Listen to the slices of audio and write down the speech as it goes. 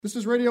This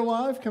is Radio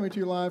Live, coming to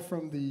you live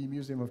from the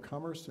Museum of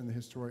Commerce in the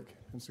historic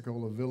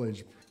Pensacola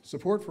Village.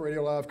 Support for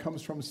Radio Live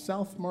comes from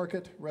South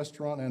Market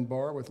Restaurant and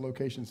Bar, with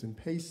locations in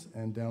Pace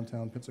and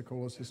downtown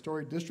Pensacola's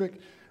historic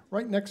district,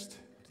 right next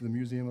to the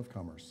Museum of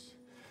Commerce.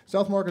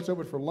 South Market's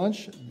open for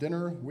lunch,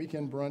 dinner,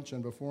 weekend brunch,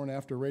 and before and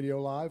after Radio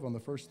Live on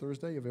the first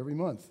Thursday of every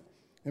month.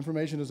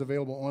 Information is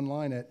available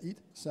online at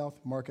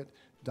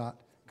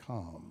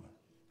eatsouthmarket.com.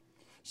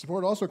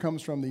 Support also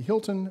comes from the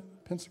Hilton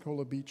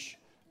Pensacola Beach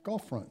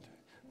Golf Front,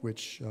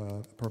 which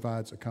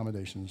provides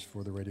accommodations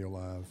for the Radio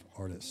Live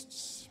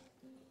artists.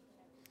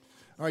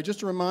 All right,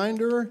 just a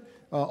reminder,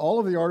 all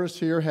of the artists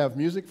here have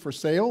music for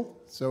sale,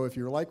 so if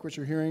you like what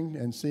you're hearing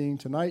and seeing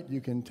tonight, you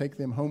can take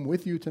them home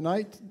with you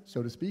tonight,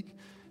 so to speak.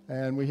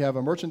 And we have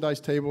a merchandise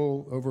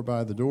table over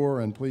by the door,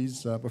 and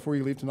please, before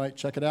you leave tonight,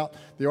 check it out.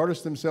 The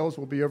artists themselves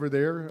will be over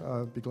there.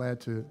 Be glad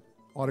to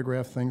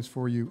autograph things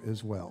for you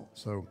as well.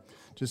 So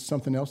just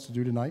something else to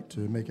do tonight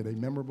to make it a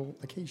memorable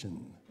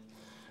occasion.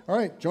 All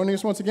right, joining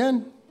us once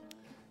again,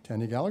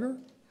 Tanya Gallagher,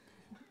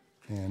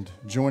 and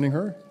joining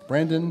her,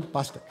 Brandon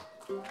Bostic.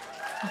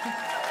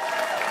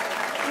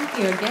 Thank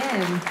you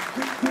again.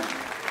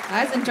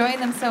 I was enjoying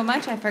them so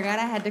much, I forgot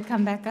I had to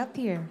come back up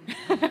here.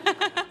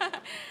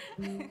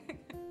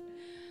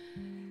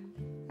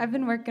 I've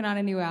been working on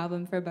a new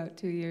album for about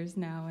 2 years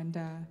now, and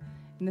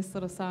in this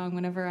little song,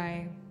 whenever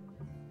I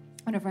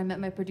met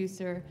my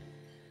producer,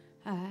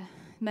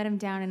 met him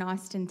down in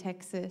Austin,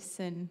 Texas,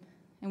 and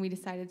we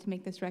decided to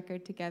make this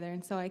record together.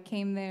 And so I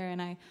came there,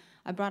 and I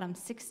brought him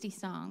 60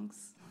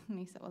 songs. And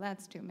he said, well,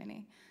 that's too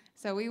many.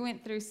 So we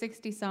went through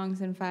 60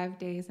 songs in 5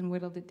 days and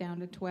whittled it down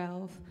to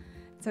 12.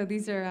 So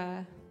this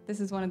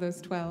is one of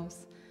those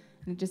 12s.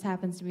 And it just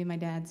happens to be my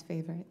dad's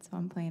favorite, so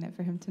I'm playing it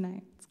for him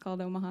tonight. It's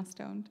called Omaha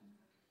Stoned.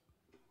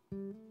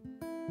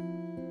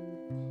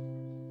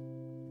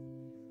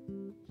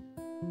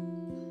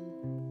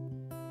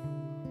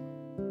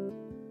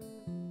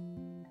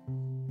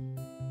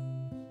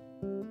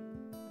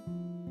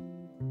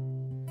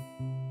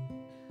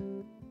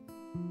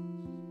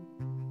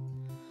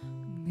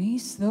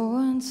 These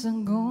thoughts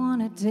are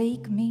gonna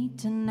take me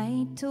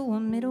tonight to a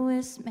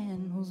Midwest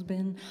man who's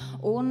been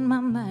on my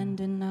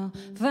mind, and I'll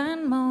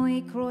find my way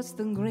across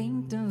the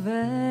great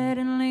divide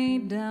and lay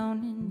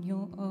down in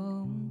your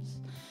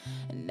arms.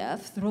 And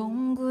I've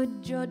thrown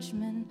good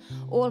judgment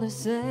all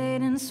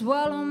aside and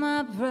swallow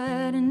my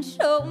pride and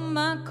show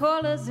my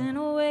colors in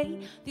a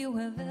way few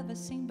have ever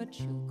seen, but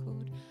you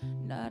could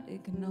not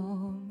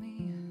ignore me.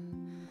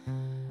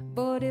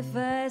 But if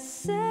I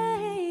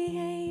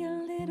say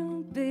a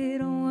little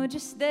bit, would you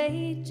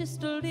stay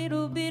just a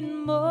little bit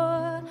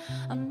more?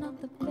 I'm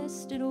not the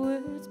best at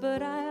words,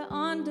 but I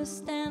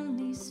understand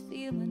these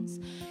feelings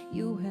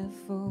you have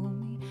for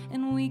me,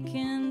 and we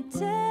can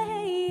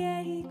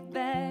take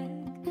back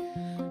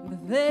the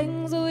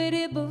things we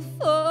did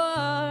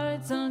before.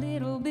 It's a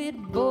little bit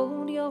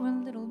bold, you're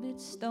a little bit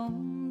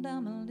stoned,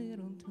 I'm a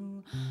little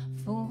too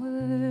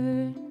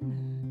forward.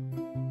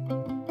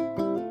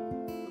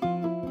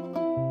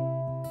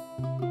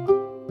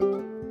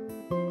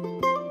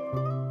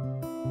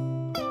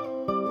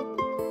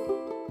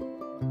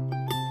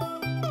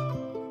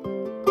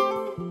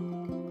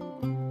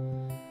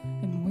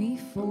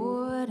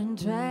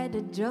 Tried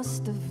to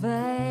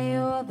justify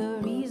all the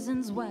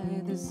reasons why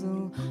this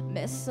will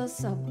mess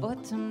us up,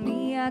 but to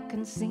me I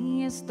can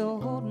see you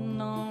still holding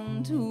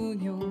on to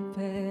your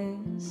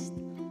past.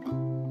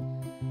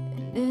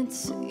 And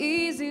it's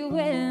easy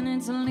when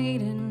it's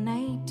late at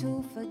night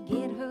to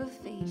forget her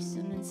face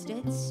and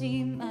instead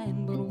see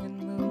mine, but when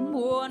the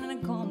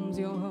morning comes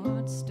your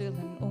heart's still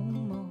in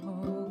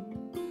Omaha.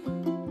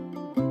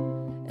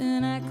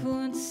 And I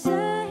could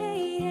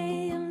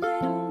say a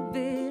little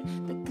bit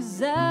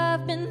because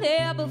I've been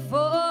there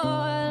before.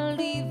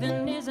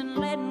 Leaving isn't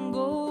letting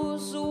go,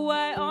 so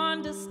I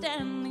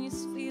understand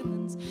these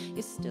feelings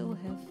you still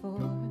have for.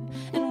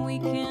 And we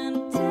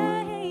can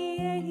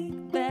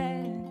take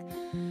back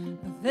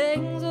the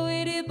things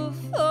we did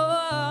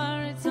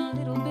before. It's a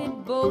little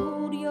bit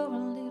bold, you're a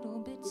little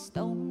bit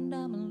stoned,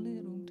 I'm a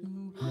little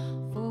too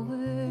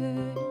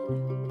forward.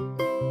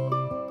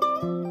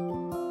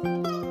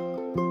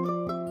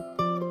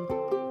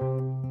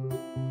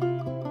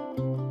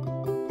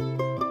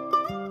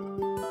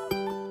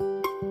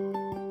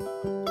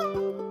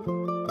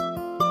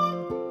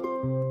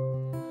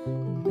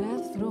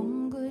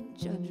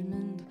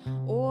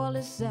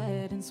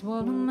 Aside and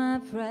swallow my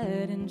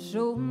pride and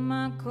show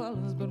my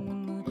colors, but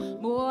when the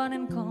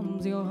morning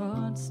comes your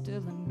heart's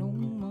still in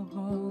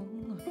Omaha.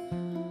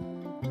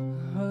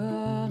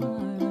 Heart's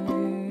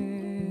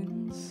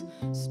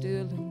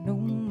still in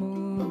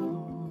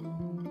Omaha.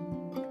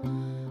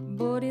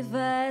 But if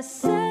I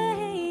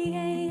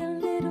say a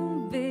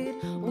little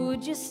bit,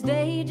 would you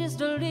stay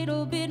just a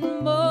little bit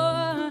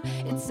more?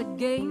 It's a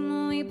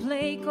game we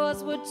play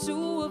 'cause we're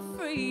too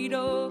afraid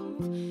of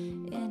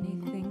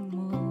anything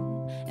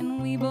more.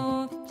 And we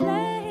both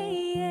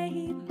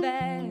play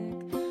back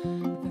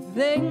the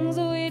things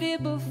we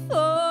did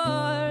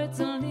before. It's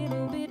a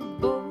little bit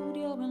bold,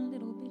 you're a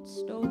little bit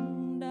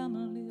stoned, I'm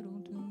a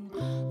little too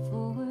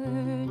forward.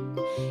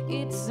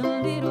 It's a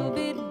little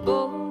bit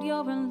bold, you're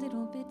a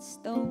little bit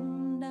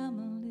stoned, I'm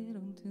a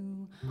little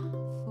too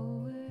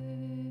forward.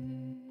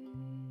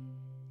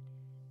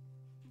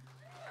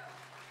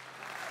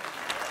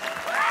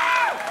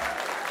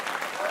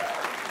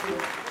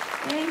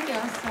 Thank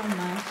y'all so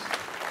much.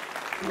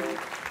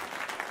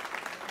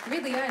 You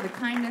really are the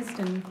kindest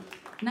and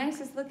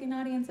nicest looking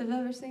audience I've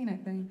ever seen, I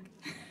think.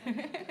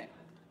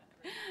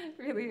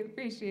 Really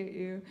appreciate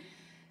you.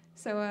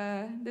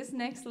 So this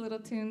next little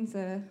tune's,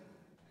 I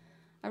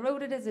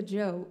wrote it as a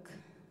joke,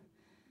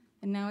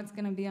 and now it's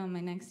gonna be on my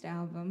next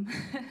album.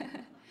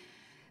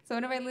 So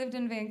whenever I lived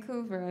in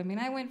Vancouver, I mean,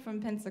 I went from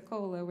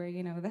Pensacola, where,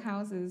 you know, the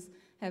houses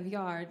have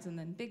yards, and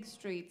then big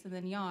streets, and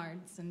then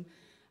yards, and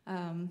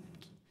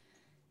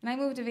I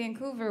moved to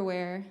Vancouver,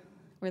 where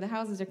the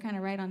houses are kind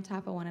of right on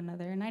top of one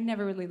another, and I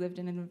never really lived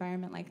in an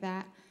environment like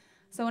that.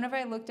 So whenever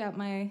I looked out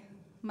my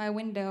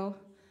window,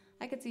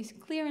 I could see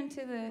clear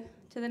into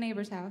the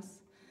neighbor's house.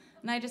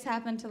 And I just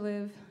happened to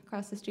live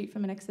across the street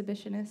from an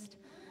exhibitionist,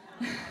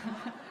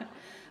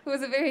 who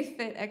was a very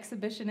fit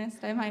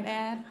exhibitionist, I might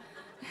add.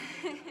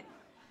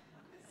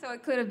 So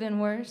it could have been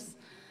worse.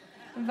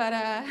 But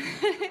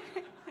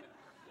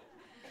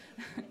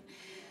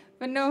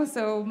no,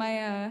 so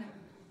my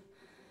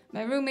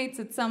roommates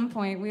at some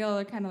point, we all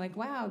are kind of like,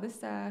 wow,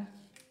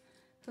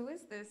 who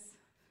is this?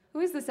 Who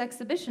is this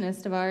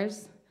exhibitionist of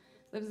ours?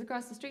 Lives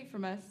across the street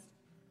from us.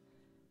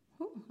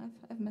 Oh,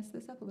 I've messed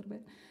this up a little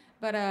bit.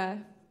 But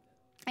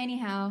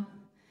anyhow,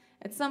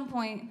 at some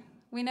point,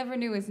 we never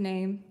knew his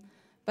name,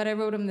 but I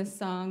wrote him this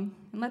song,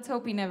 and let's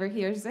hope he never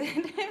hears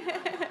it.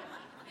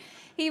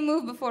 He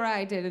moved before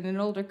I did, and an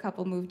older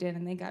couple moved in,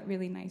 and they got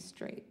really nice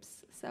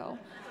drapes. So,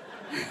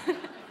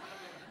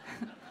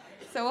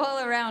 so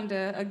all around,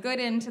 a good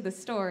end to the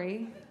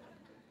story.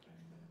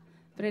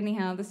 But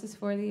anyhow, this is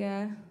for the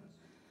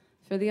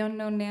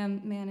unknown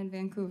man in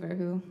Vancouver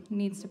who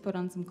needs to put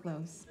on some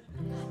clothes.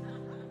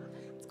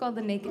 It's called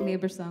the Naked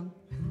Neighbor Song.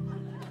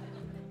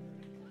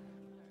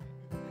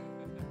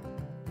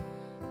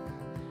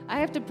 I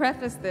have to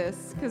preface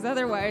this, because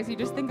otherwise you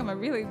just think I'm a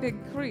really big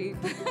creep.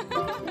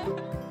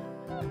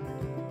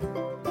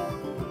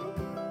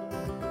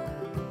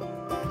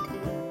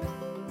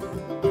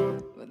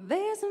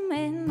 There's a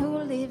man who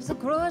lives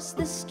across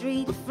the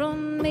street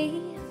from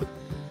me.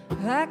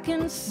 I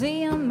can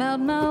see him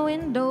out my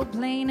window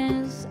plain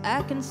as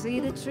I can see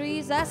the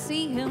trees. I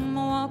see him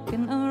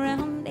walking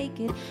around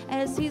naked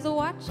as he's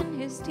watching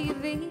his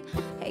TV.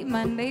 Hey,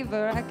 my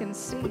neighbor, I can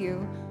see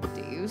you.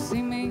 Do you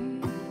see me?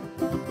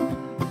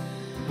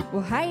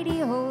 Well,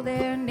 Heidi-ho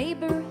there,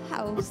 neighbor,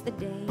 how's the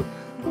day?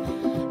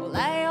 Well,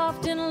 I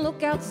often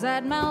look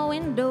outside my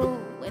window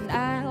and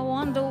I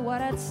wonder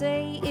what I'd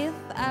say if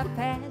I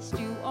passed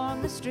you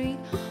on the street.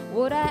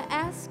 Would I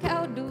ask,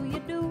 how do you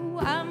do?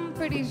 I'm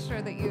pretty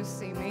sure that you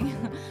see me,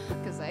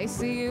 'cause I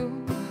see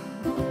you.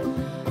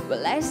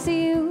 Well, I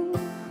see you.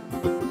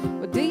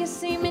 Well, do you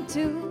see me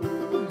too?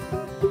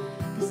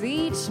 'Cause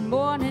each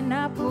morning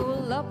I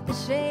pull up the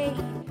shade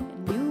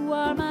and you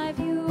are my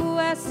view.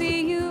 I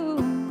see you.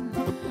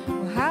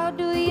 Well, how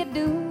do you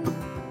do?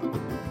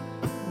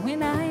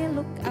 When I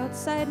look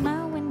outside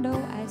my window,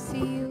 I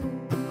see you.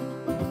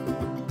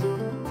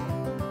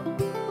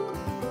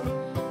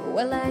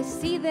 Well, I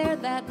see there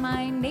that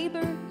my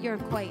neighbor, you're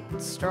quite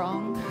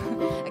strong.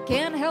 I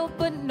can't help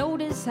but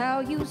notice how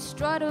you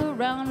strut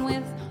around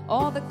with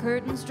all the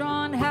curtains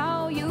drawn,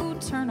 how you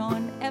turn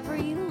on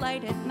every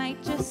light at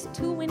night just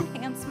to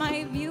enhance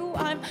my view.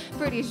 I'm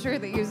pretty sure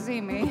that you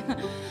see me,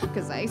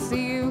 'cause I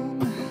see you.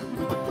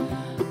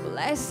 Well,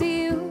 I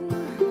see you.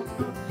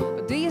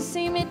 Well, do you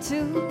see me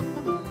too?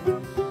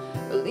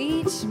 Well,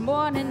 each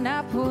morning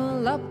I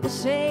pull up the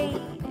shade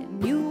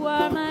and you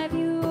are my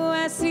view.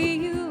 I see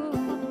you.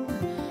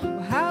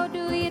 How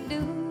do you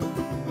do?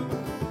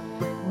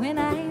 When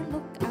I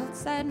look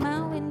outside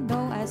my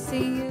window, I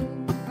see you.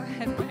 Go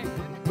ahead, Megan.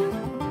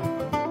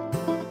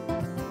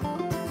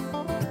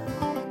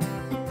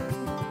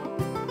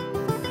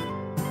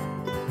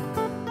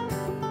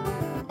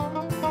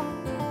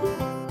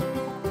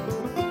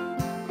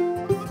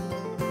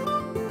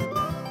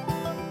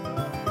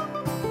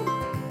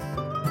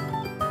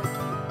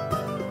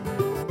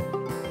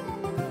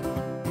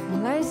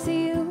 Well, I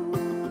see you.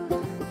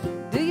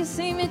 Do you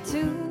see me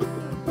too?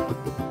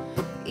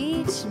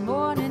 Each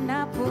morning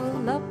I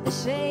pull up the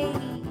shade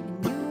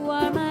and you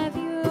are my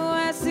view.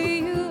 I see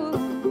you.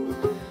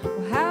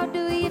 Well, how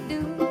do you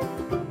do?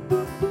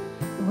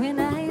 When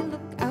I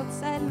look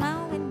outside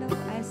my window,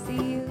 I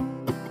see you.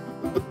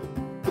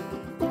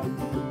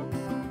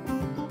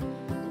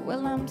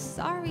 Well, I'm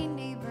sorry,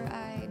 neighbor,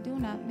 I do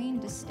not mean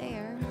to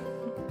stare.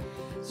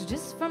 So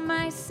just from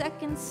my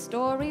second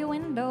story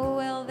window,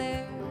 well,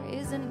 there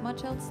isn't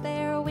much else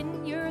there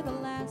when you're the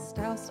last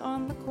house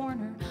on the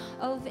corner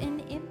of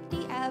an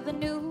empty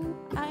avenue.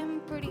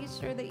 I'm pretty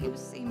sure that you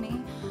see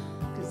me,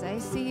 'cause I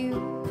see you.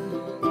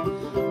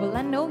 Well,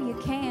 I know you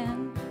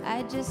can.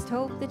 I just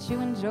hope that you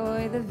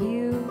enjoy the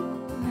view,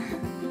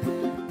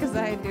 'cause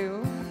I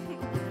do.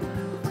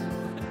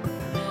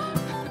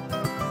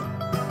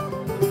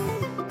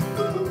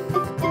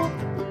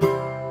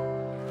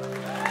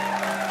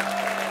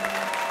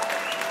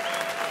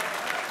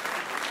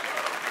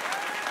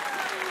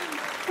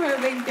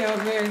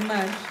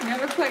 much. You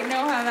never quite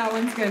know how that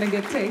one's going to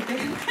get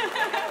taken.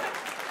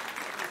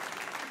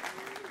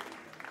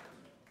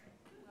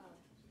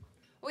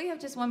 We have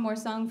just one more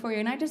song for you,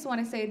 and I just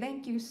want to say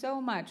thank you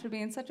so much for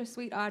being such a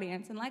sweet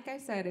audience. And like I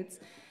said, it's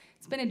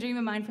been a dream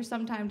of mine for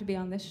some time to be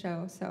on this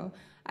show, so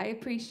I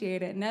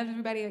appreciate it. And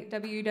everybody at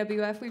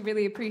WWF, we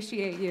really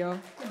appreciate you.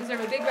 You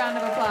deserve a big round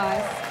of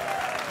applause.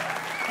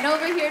 And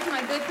over here to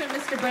my good friend,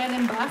 Mr.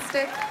 Brandon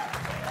Bostic.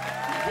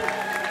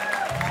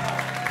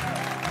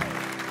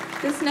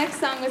 This next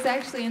song was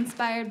actually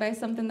inspired by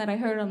something that I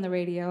heard on the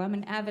radio. I'm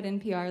an avid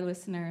NPR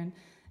listener,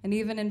 and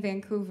even in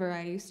Vancouver,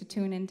 I used to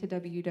tune into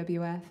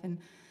WWF and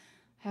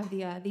have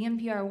the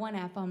NPR One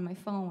app on my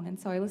phone, and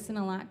so I listen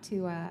a lot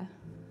to a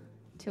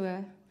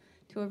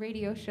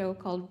radio show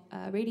called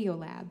Radio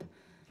Lab.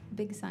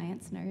 Big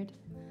science nerd.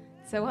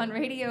 So on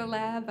Radio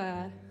Lab,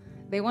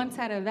 they once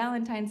had a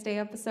Valentine's Day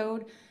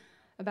episode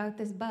about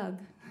this bug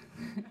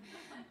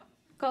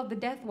called the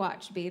Death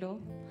Watch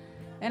beetle.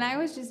 And I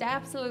was just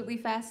absolutely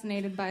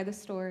fascinated by the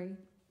story.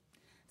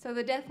 So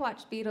the Death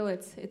Watch beetle,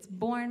 it's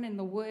born in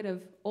the wood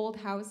of old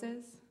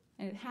houses,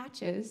 and it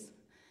hatches,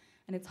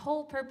 and its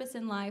whole purpose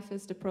in life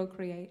is to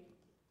procreate.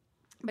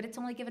 But it's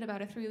only given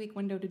about a 3-week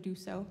window to do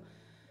so.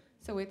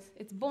 So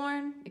it's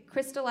born, it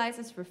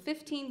crystallizes for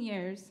 15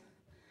 years,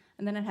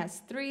 and then it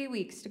has 3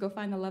 weeks to go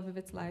find the love of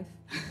its life.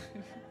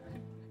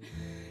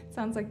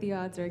 Sounds like the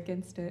odds are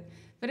against it.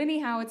 But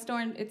anyhow, it's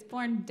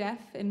born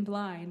deaf and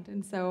blind,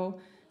 and so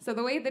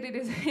the way that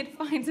it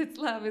finds its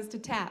love is to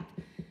tap.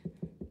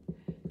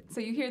 So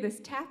you hear this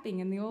tapping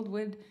in the old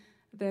wood,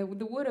 the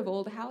wood of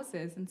old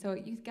houses, and so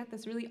you got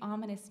this really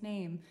ominous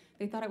name.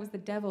 They thought it was the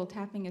devil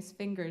tapping his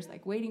fingers,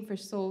 like waiting for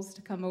souls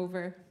to come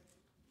over.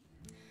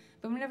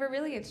 But whenever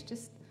really it's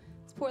just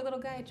this poor little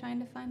guy trying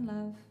to find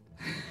love.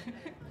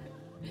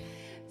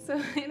 So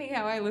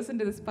anyhow, I listened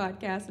to this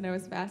podcast and I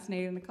was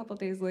fascinated, and a couple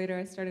days later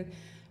I started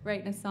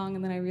writing a song,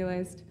 and then I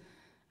realized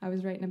I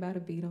was writing about a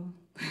beetle.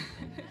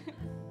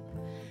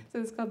 So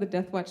it's called the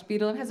Death Watch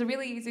beetle. It has a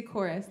really easy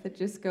chorus that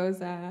just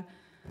goes,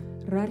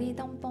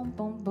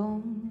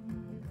 ra-dee-dum-bum-bum-bum,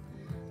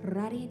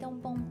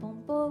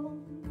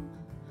 ra-dee-dum-bum-bum-bum,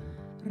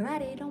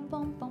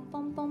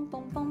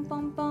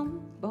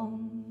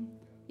 ra-dee-dum-bum-bum-bum-bum-bum-bum-bum.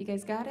 You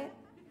guys got it?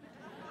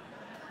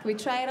 Can we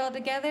try it all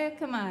together?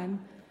 Come on.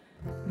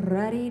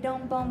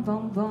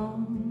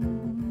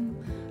 Ra-dee-dum-bum-bum-bum,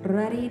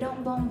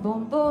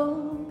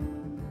 ra-dee-dum-bum-bum-bum,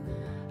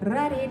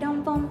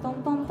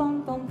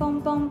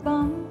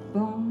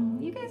 ra-dee-dum-bum-bum-bum-bum-bum-bum-bum.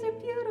 You guys are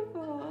beautiful.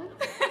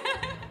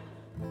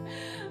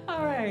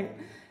 All right.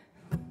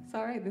 It's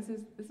all right. This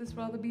is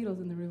for all the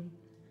Beatles in the room.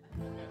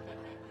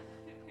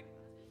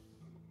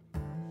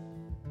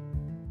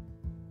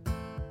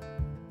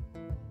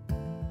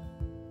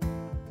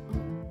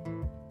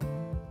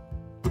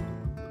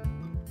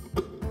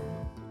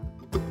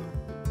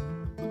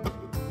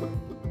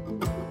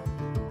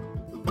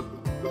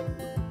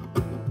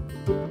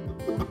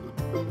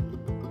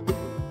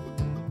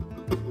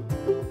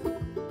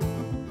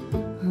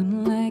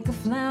 Unlike a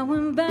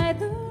flower by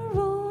the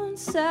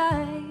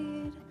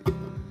roadside,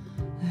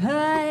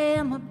 I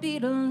am a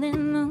beetle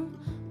in the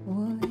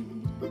wood.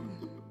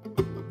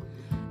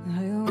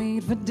 I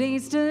wait for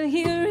days to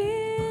hear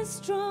his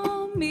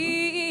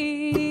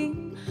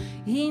drumming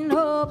in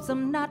hopes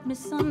I'm not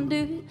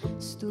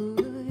misunderstood.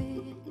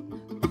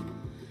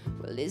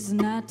 Well, it's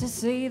not to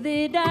say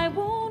that I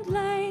won't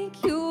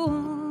like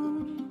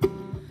you.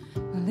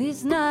 Well,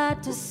 it's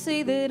not to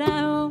say that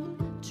I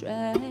won't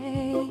try.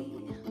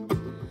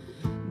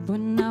 But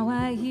now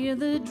I hear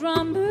the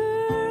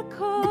drummer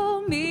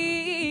call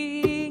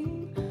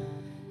me,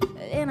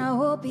 and I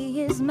hope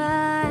he is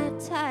my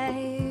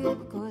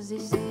type, 'cause he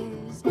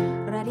says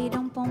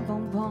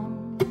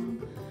ra-dee-dum-bum-bum-bum,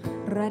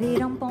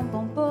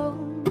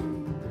 ra-dee-dum-bum-bum-bum,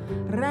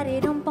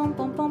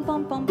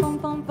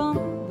 ra-dee-dum-bum-bum-bum-bum-bum-bum-bum.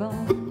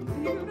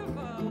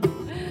 Beautiful.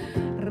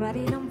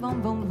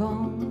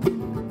 Ra-dee-dum-bum-bum-bum,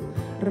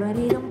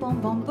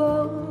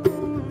 ra-dee-dum-bum-bum-bum,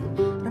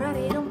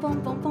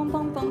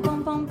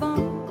 ra-dee-dum-bum-bum-bum-bum-bum-bum-bum.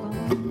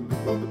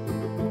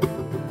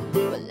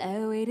 Well,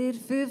 I waited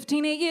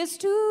 15 years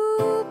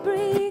to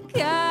break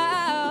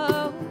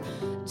out,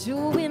 to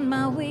win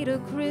my way to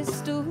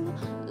crystal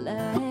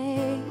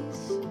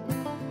lights.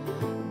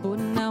 But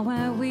now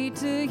I wait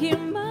to hear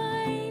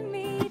my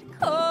mate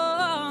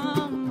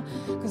come,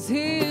 'cause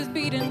his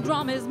beating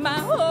drum is my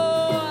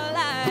whole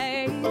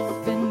life.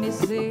 And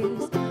this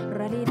is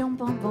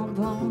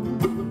ra-dee-dum-bum-bum-bum,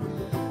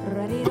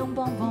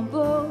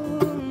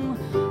 ra-dee-dum-bum-bum-bum,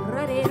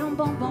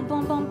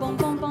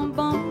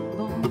 ra-dee-dum-bum-bum-bum-bum-bum-bum-bum.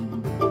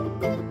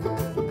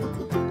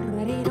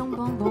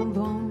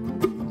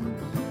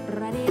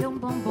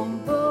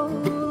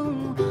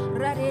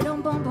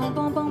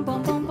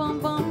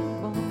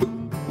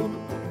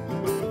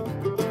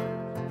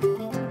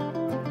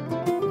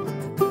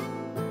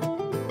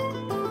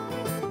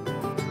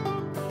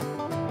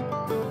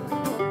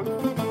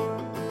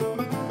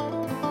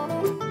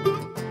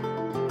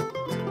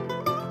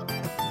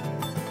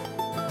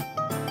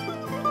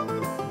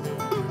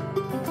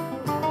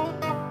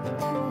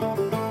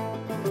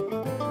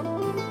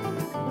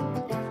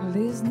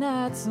 It's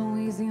not so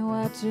easy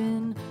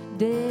watching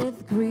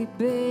death creep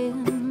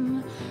in.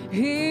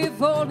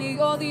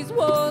 these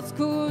walls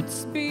could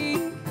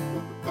speak.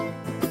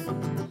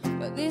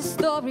 But these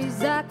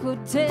stories I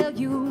could tell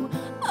you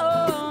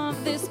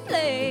of this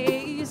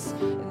place,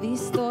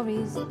 these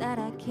stories that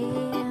I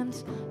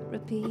can't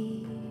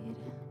repeat.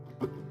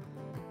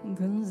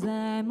 'Cause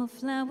I'm a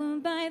flower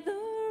by the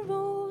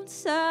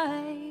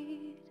roadside,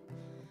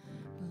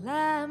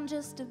 well, I'm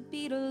just a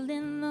beetle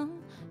in the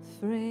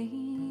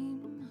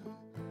frame,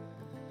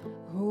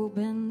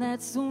 hoping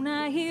that soon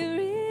I hear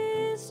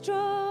his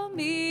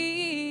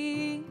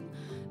drumming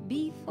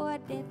before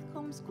death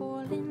comes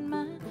calling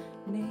my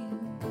name.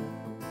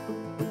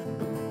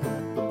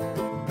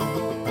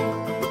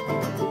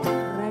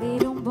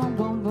 Ra-dee-dum bum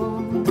bum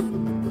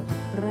bum,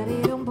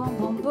 ra-dee-dum bum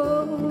bum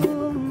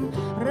bum,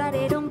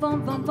 ra-dee-dum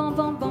bum bum bum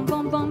bum bum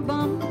bum bum bum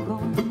bum,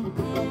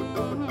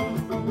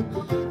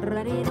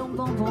 ra-dee-dum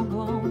bum bum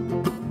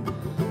bum,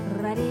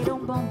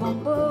 ra-dee-dum bum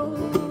bum bum,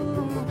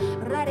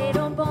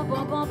 ra-dee-dum bum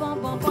bum bum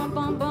bum bum bum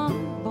bum bum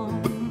bum,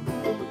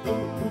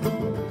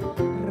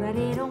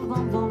 ra-dee-dum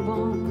bum bum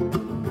bum,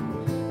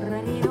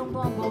 ra-dee-dum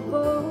bum bum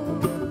bum,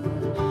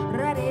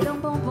 ra-dee-dum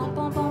bum bum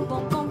bum bum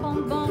bum bum bum bum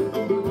bum,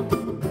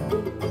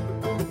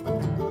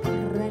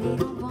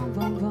 ra-dee-dum bum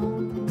bum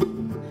bum,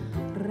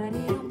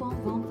 ra-dee-dum bum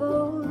bum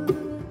bum,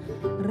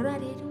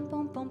 ra-dee-dum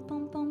bum bum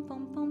bum bum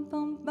bum bum bum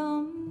bum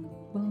bum.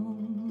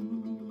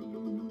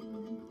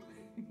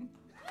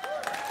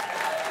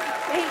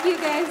 Thank you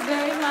guys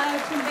very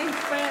much, and thanks,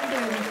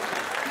 Brandon.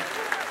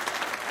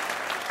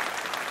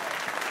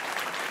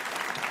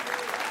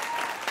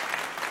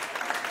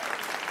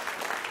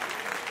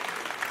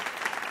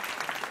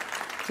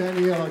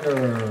 Sandy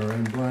Elliger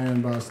and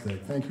Brian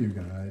Bostic. Thank you,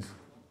 guys.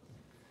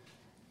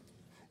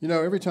 You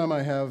know, every time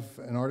I have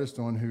an artist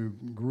on who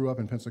grew up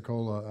in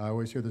Pensacola, I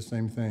always hear the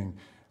same thing.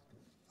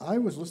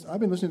 I've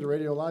been listening to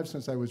Radio Live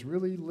since I was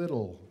really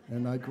little,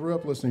 and I grew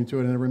up listening to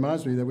it, and it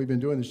reminds me that we've been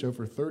doing the show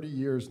for 30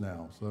 years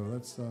now. So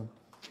that's, there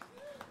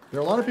are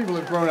a lot of people who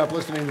have grown up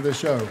listening to this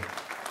show.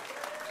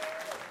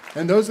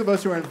 And those of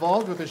us who are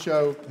involved with the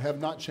show have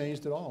not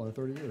changed at all in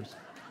 30 years.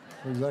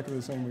 We're exactly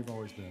the same we've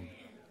always been.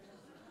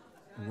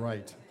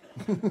 Right.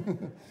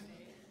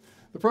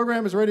 The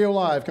program is Radio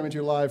Live, coming to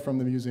you live from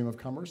the Museum of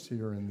Commerce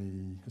here in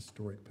the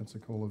historic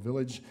Pensacola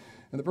Village.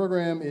 And the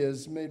program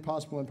is made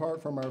possible in part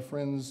from our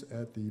friends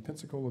at the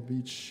Pensacola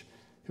Beach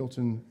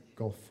Hilton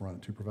Gulf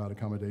Front, who provide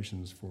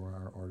accommodations for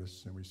our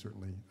artists, and we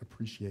certainly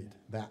appreciate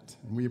that.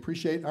 And we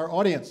appreciate our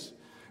audience.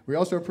 We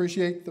also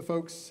appreciate the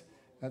folks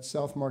at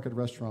South Market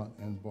Restaurant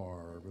and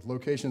Bar, with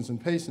locations in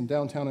Pace and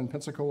downtown in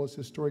Pensacola's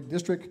historic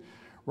district,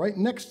 right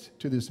next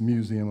to this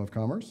Museum of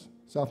Commerce.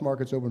 South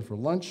Market's open for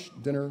lunch,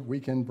 dinner,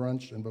 weekend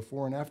brunch, and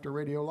before and after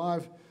Radio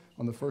Live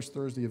on the first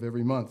Thursday of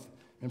every month.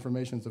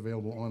 Information is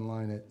available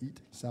online at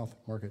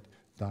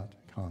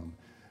eatsouthmarket.com.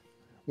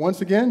 Once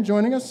again,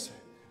 joining us,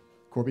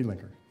 Corby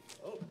Linker.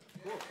 Oh,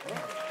 cool.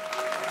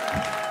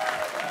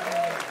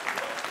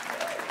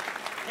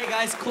 Hey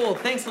guys, cool.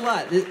 Thanks a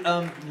lot.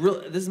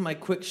 This is my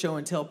quick show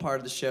and tell part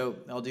of the show.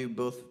 I'll do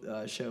both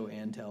show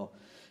and tell.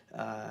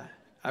 I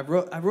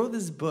wrote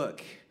this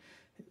book.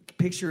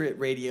 Picture it,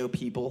 radio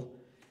people.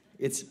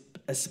 It's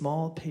a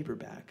small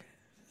paperback,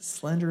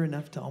 slender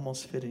enough to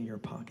almost fit in your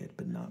pocket,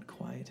 but not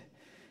quite.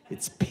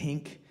 It's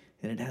pink,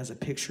 and it has a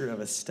picture of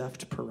a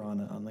stuffed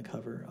piranha on the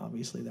cover.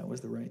 Obviously, that was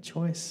the right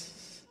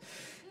choice.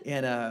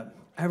 And I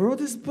wrote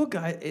this book.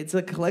 It's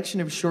a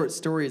collection of short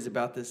stories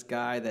about this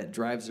guy that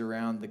drives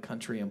around the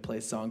country and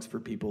plays songs for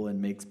people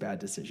and makes bad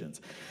decisions.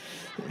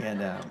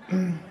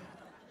 And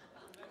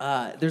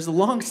there's a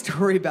long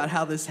story about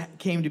how this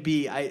came to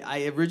be.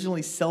 I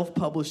originally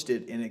self-published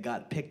it, and it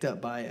got picked up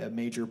by a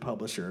major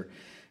publisher,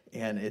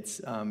 and it's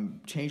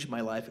changed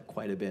my life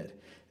quite a bit.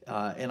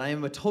 And I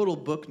am a total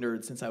book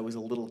nerd since I was a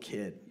little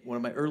kid. One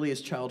of my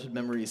earliest childhood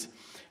memories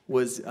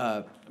was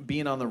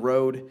being on the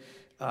road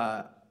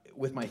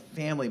with my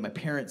family, my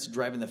parents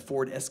driving the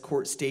Ford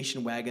Escort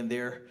station wagon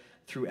there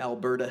through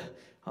Alberta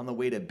on the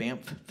way to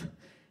Banff.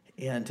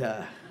 And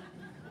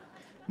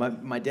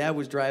my dad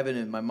was driving,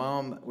 and my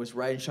mom was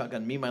riding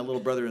shotgun, me and my little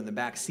brother in the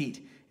back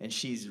seat, and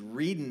she's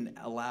reading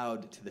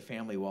aloud to the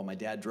family while my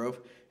dad drove,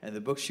 and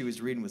the book she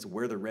was reading was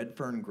Where the Red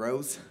Fern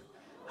Grows.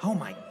 Oh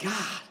my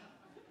God.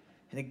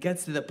 And it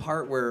gets to the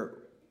part where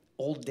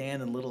old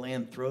Dan and little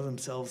Ann throw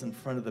themselves in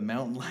front of the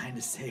mountain lion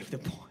to save the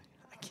boy.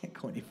 I can't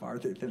go any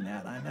farther than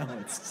that. I know,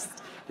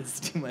 it's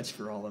too much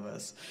for all of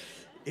us.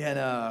 And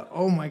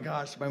oh my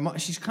gosh, my mom,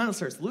 she kind of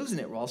starts losing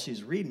it while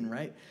she's reading,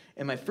 right?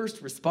 And my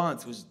first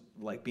response was,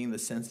 like, being the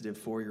sensitive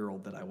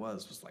 4-year-old that I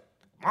was like,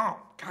 Mom,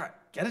 God,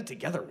 get it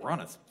together. We're on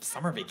a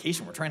summer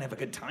vacation. We're trying to have a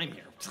good time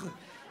here.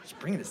 She's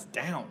bringing us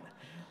down.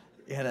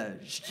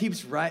 And she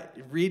keeps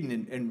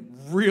reading, and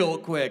real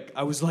quick,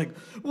 I was like,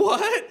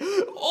 what?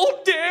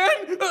 Old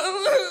Dan?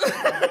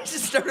 I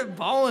just started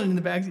bawling in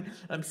the backseat.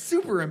 I'm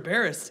super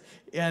embarrassed.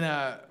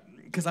 And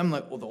because I'm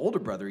like, well, the older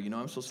brother, you know,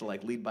 I'm supposed to,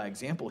 like, lead by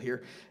example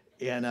here.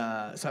 And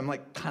so I'm,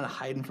 like, kind of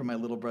hiding from my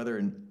little brother,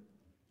 and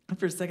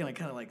for a second, I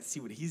kind of like see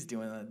what he's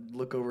doing. I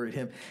look over at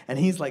him, and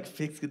he's like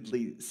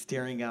fixedly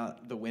staring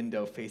out the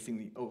window, facing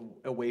me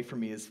away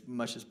from me as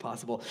much as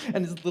possible.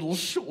 And his little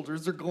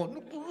shoulders are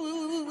going.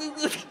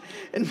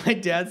 And my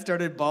dad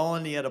started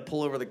bawling. He had to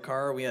pull over the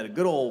car. We had a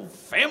good old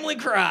family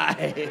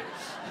cry.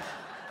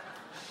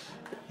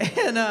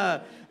 And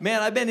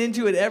man, I've been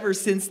into it ever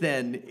since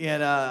then.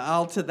 And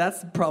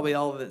that's probably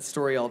all of that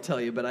story I'll tell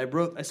you. But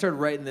I started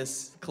writing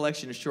this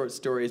collection of short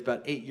stories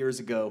about 8 years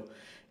ago.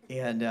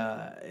 And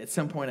at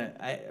some point,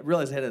 I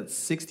realized I had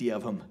 60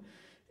 of them,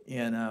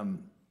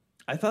 and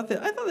I thought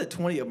that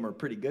 20 of them were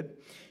pretty good,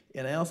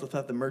 and I also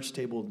thought the merch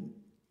table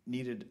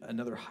needed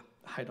another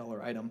high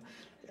dollar item,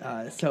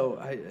 so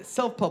I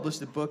self-published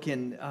the book,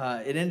 and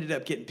it ended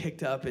up getting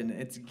picked up, and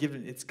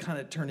it's kind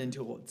of turned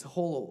into a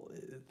whole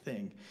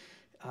thing,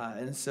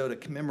 and so to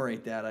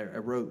commemorate that, I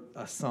wrote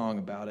a song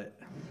about it,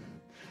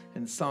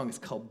 and the song is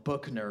called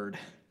Book Nerd,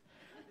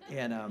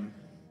 and I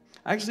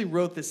actually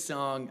wrote this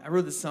song. I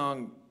wrote the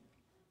song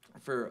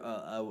for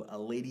a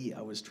lady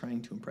I was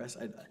trying to impress.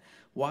 I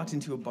walked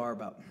into a bar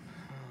about a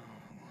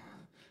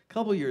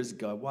couple years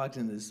ago. I walked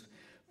into this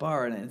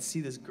bar and I see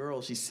this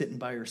girl. She's sitting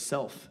by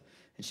herself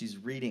and she's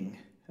reading.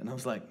 And I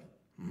was like,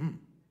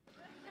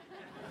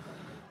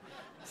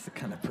 that's the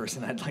kind of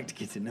person I'd like to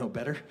get to know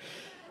better.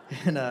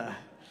 And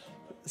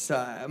so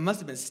I must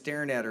have been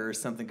staring at her or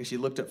something because she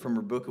looked up from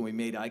her book and we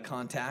made eye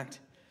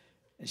contact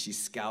and she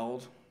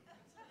scowled.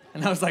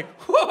 And I was like,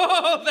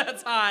 whoa,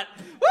 that's hot.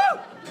 Woo!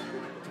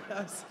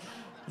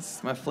 This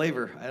is my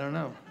flavor. I don't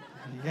know.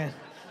 You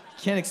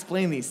can't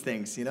explain these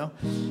things, you know?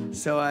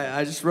 So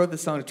I just wrote the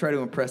song to try to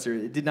impress her.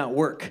 It did not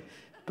work,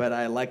 but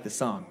I like the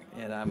song,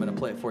 and I'm going to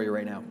play it for you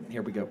right now.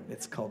 Here we go.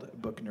 It's called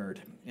Book Nerd,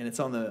 and it's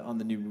on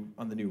the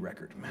new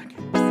record, Mac.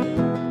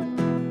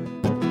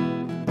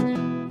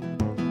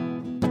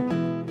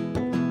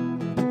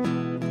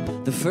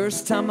 The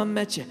first time I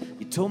met you,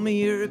 you told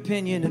me your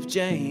opinion of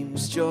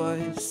James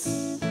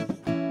Joyce.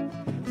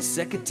 The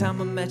second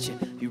time I met you,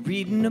 you're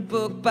reading a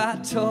book by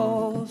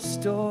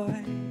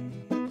Tolstoy.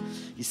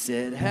 You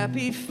said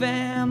happy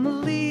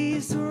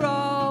families are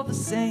all the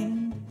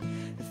same.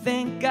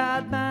 Thank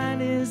God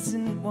mine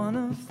isn't one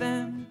of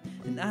them.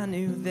 And I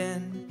knew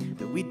then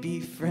that we'd be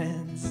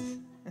friends.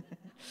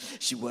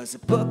 She was a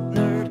book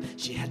nerd,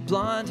 she had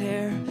blonde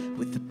hair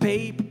with a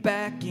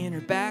paperback in her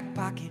back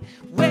pocket.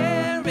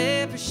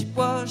 Wherever she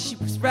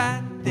was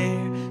right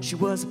there. She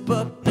was a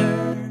book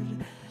nerd.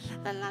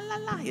 La la la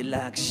la, you're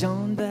like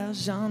Jean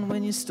Valjean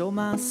when you stole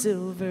my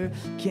silver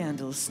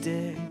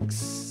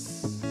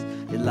candlesticks.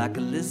 You're like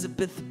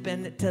Elizabeth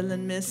Bennet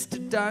telling Mr.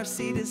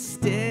 Darcy to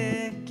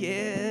stick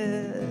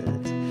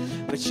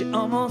it. But you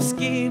almost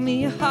gave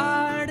me a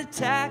heart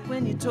attack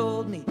when you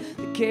told me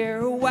that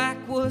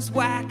Kerouac was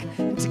whack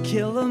and To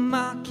Kill a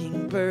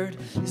Mockingbird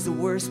is the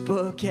worst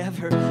book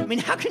ever. I mean,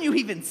 how can you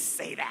even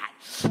say that?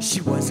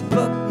 She was a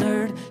book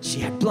nerd, she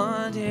had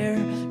blonde hair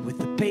with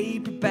a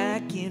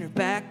paperback in her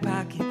back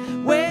pocket.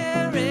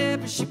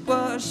 Wherever she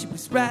was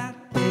right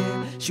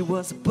there. She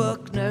was a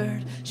book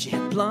nerd, she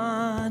had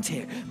blonde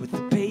hair with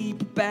a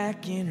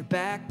paperback in her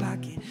back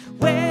pocket.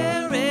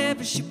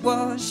 Wherever she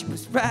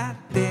was right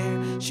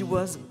there. She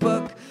was a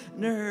book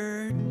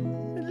nerd.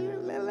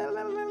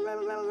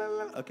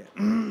 Okay.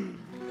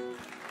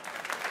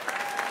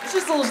 It's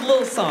just a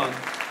little song.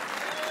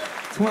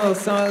 It's one of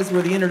those songs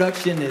where the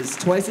introduction is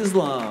twice as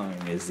long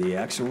as the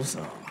actual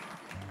song.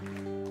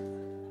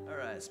 All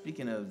right,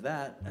 speaking of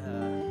that,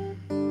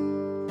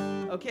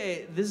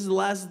 okay, this is the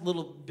last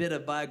little bit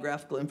of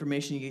biographical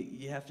information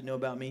you have to know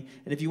about me.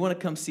 And if you want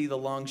to come see the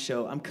long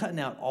show, I'm cutting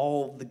out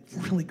all the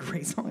really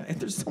great songs.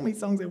 There's so many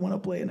songs I want to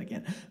play and I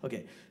can't.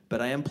 Okay,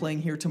 but I am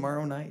playing here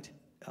tomorrow night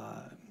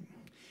at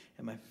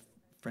my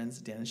friends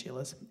Dan and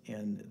Shayla's,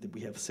 and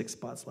we have 6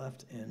 spots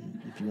left.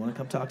 And if you want to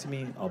come talk to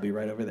me, I'll be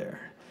right over there.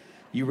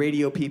 You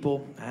radio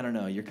people, I don't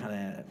know, you're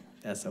kind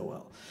of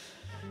SOL.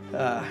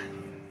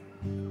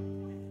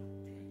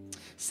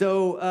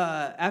 So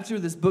after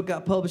this book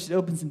got published, it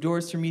opened some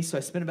doors for me. So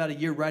I spent about a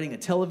year writing a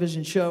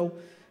television show,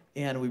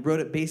 and we wrote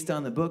it based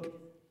on the book,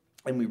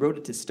 and we wrote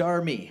it to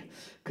star me,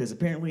 because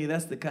apparently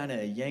that's the kind of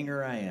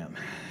yanger I am.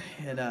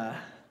 And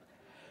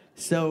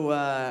so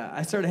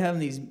I started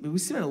having these. We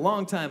spent a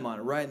long time on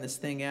it, writing this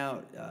thing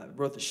out.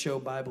 Wrote the show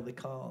Bible, they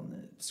call,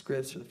 and the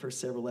scripts for the first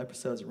several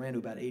episodes. It ran to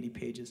about 80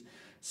 pages.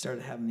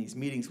 Started having these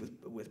meetings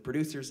with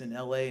producers in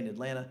L.A. and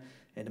Atlanta,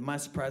 and to my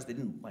surprise, they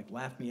didn't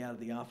laugh me out of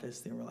the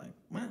office. They were like,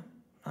 "Well,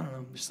 I don't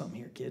know, there's something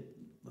here, kid.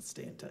 Let's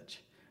stay in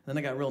touch." And then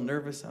I got real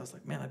nervous. I was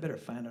like, "Man, I better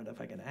find out if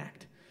I can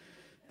act,"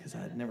 because I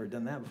had never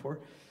done that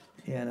before.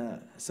 And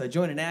so I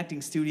joined an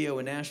acting studio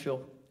in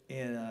Nashville,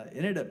 and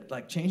it ended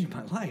up changing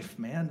my life,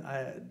 man.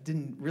 I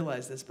didn't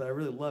realize this, but I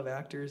really love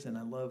actors, and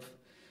I love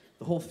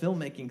the whole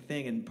filmmaking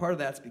thing. And part of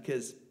that's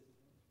because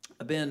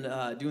I've been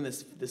doing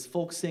this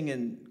folk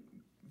singing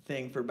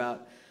thing for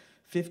about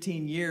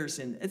 15 years,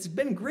 and it's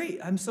been great.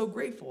 I'm so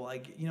grateful.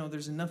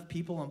 There's enough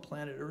people on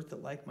planet Earth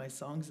that like my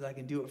songs that I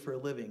can do it for a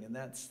living, and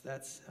that's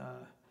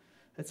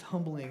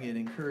humbling and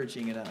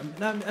encouraging. And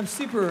I'm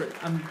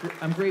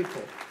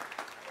grateful.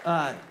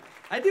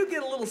 I do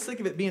get a little sick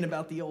of it being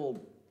about the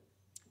old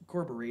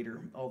carburetor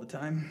all the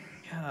time.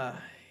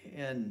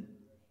 And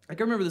I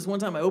can remember this one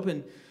time I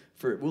opened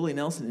for Willie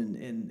Nelson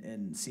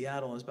in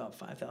Seattle. There's about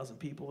 5,000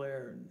 people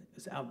there, and it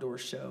was an outdoor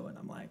show, and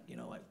I'm like,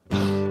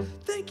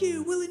 thank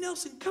you, Willie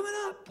Nelson, coming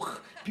up.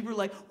 People are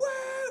like,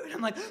 woo, and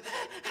I'm like,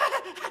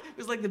 it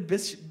was like the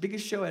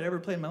biggest show I'd ever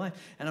played in my life,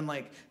 and I'm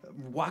like,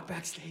 walk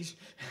backstage,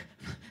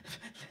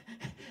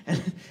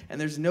 and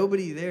there's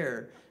nobody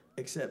there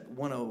except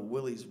one of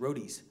Willie's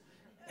roadies,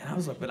 and I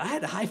was like, but I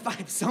had to high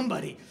five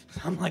somebody.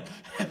 I'm like,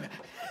 and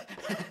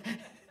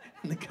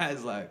the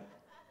guy's like,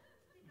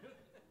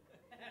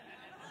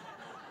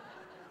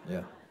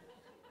 yeah,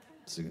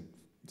 it's a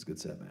good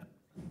set, man.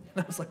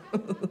 And I was like,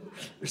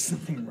 there's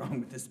something wrong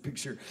with this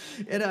picture.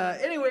 And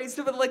anyway,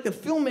 so like the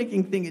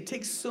filmmaking thing, it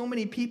takes so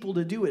many people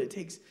to do it.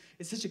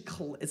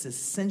 It's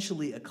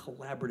essentially a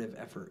collaborative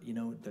effort,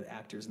 the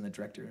actors and the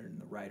director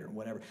and the writer and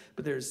whatever.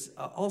 But there's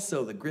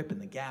also the grip and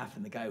the gaff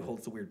and the guy who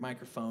holds the weird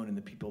microphone and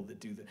the people that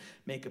do the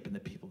makeup and the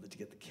people that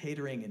get the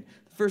catering. And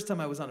the first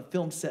time I was on a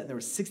film set and there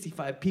were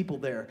 65 people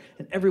there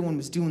and everyone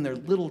was doing their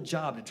little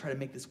job to try to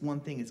make this one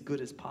thing as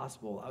good as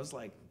possible, I was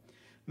like,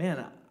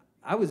 man,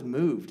 I was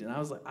moved, and I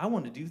was like,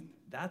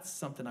 that's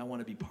something I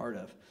want to be part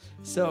of.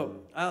 So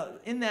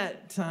in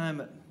that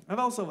time, I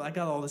got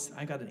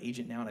an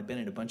agent now, and I've been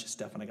in a bunch of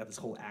stuff, and I got this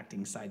whole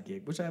acting side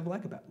gig, which I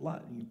like about a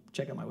lot. You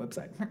check out my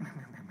website.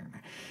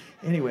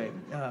 Anyway,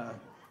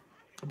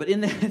 but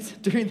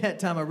during that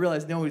time, I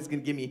realized nobody's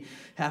going to give me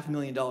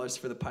 $500,000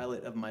 for the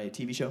pilot of my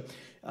TV show,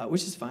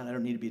 which is fine. I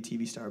don't need to be a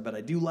TV star, but I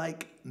do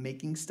like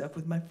making stuff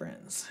with my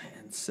friends.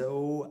 And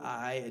so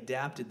I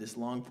adapted this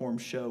long-form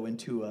show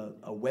into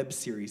a web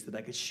series that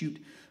I could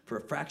shoot for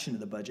a fraction of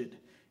the budget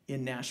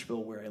in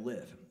Nashville, where I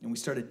live. And we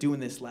started doing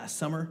this last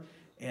summer,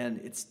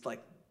 and it's a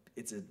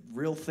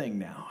real thing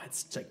now.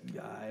 It's like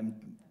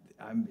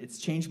it's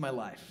changed my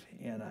life.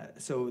 And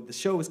so the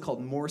show is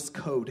called Morse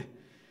Code.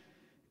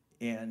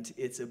 And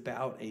it's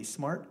about a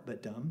smart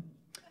but dumb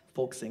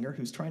folk singer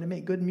who's trying to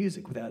make good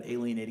music without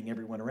alienating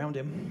everyone around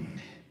him.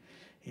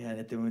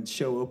 And when the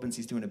show opens,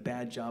 he's doing a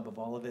bad job of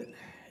all of it.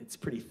 It's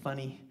pretty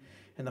funny.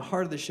 And the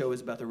heart of the show is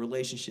about the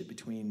relationship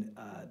between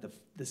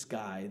this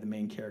guy, the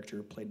main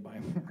character, played by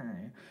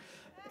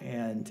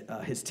and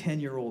his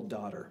 10-year-old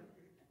daughter.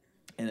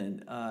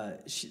 And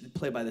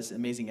played by this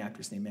amazing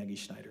actress named Maggie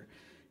Schneider.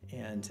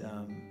 And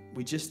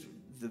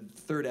the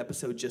third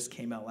episode just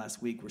came out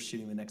last week. We're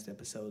shooting the next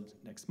episode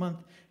next month.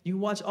 You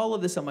can watch all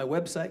of this on my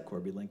website,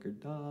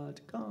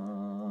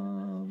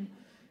 CorbyLinker.com.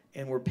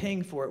 And we're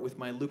paying for it with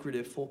my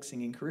lucrative folk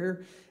singing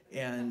career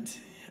and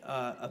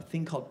a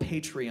thing called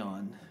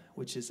Patreon,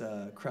 which is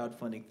a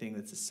crowdfunding thing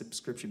that's a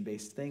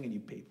subscription-based thing, and you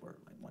pay for it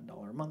like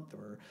 $1 a month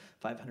or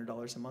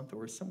 $500 a month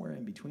or somewhere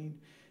in between.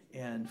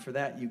 And for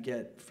that, you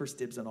get first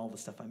dibs on all the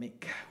stuff I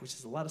make, which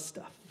is a lot of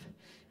stuff.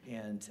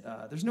 And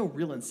there's no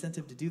real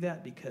incentive to do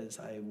that because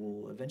I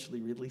will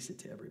eventually release it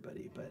to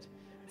everybody. But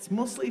it's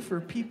mostly for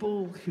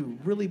people who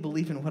really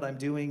believe in what I'm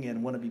doing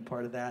and want to be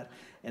part of that.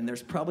 And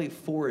there's probably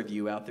 4 of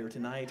you out there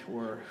tonight,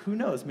 or who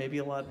knows, maybe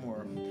a lot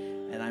more.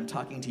 And I'm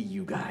talking to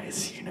you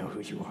guys. You know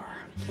who you are.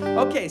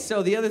 Okay,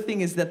 so the other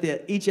thing is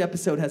that each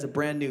episode has a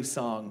brand new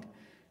song.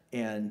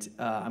 And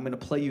I'm going to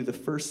play you the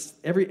first...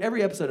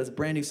 Every episode has a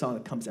brand new song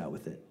that comes out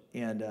with it.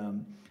 And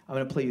I'm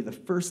going to play you the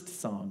first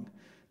song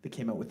that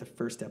came out with the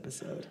first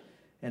episode,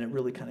 and it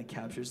really kind of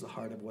captures the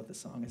heart of what the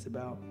song is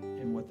about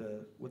and what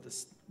the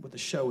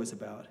show is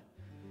about.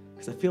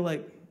 Because I feel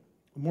like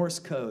Morse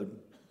code,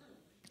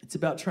 it's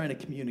about trying to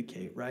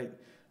communicate, right?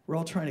 We're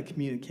all trying to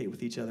communicate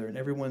with each other, and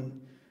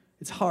everyone,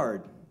 it's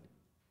hard.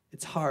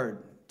 It's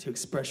hard to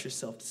express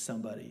yourself to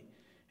somebody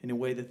in a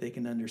way that they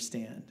can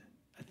understand.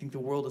 I think the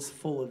world is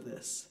full of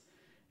this,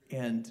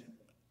 and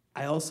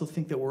I also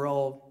think that we're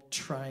all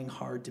trying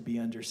hard to be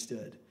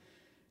understood.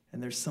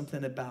 And there's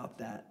something about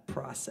that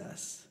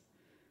process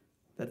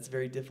that's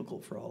very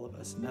difficult for all of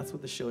us. And that's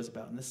what the show is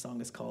about. And this song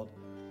is called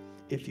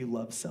If You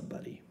Love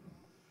Somebody.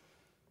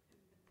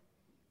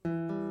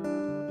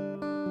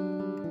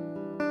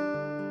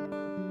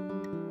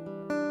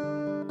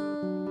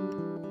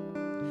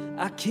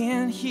 I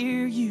can't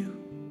hear you.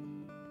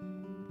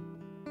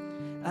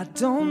 I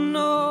don't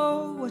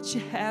know what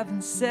you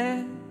haven't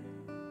said.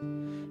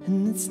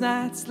 And it's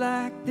nights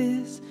like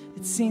this,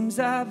 it seems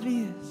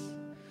obvious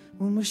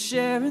when we're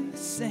sharing the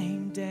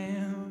same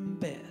damn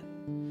bed.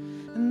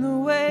 And the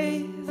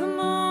way the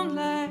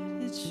moonlight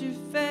hits your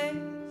face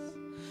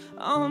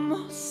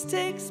almost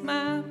takes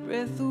my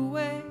breath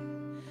away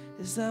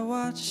as I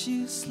watch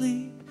you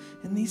sleep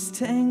in these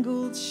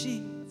tangled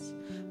sheets.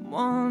 I'm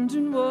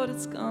wondering what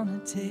it's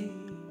gonna take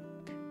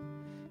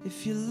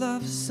if you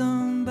love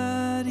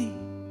somebody.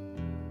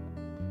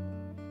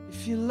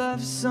 If you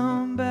love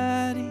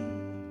somebody.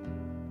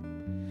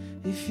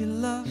 If you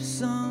love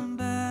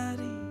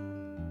somebody,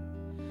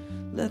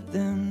 let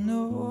them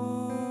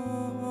know.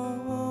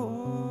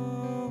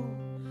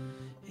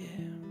 Yeah.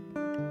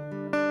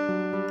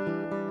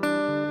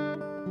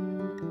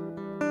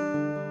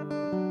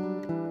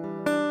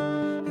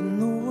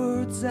 And the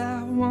words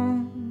I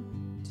want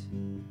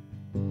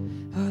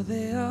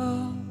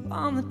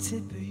on the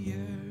tip of your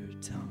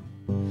tongue.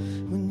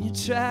 When you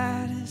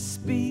try to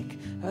speak,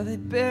 are they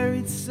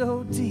buried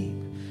so deep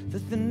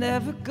that they're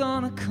never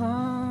gonna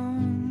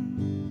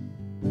come?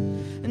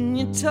 And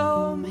you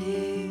told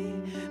me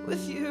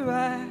with your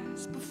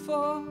eyes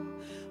before,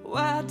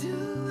 why do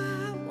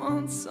I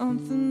want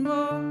something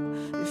more?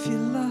 If you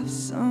love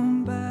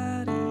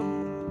somebody,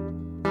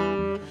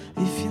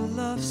 if you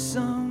love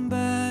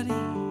somebody,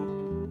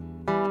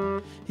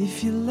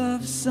 if you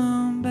love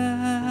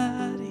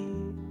somebody,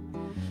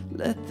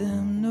 let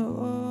them know,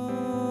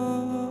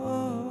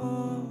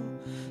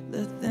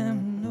 let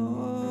them know,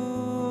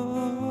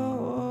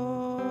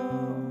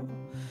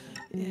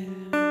 yeah.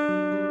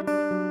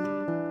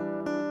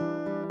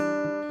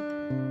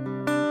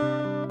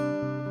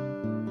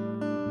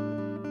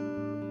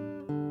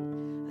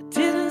 I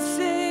didn't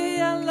say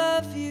I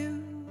love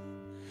you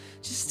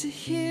just to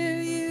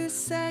hear you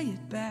say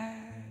it back.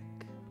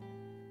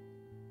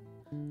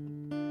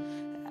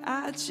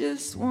 I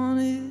just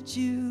wanted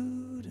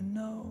you to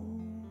know.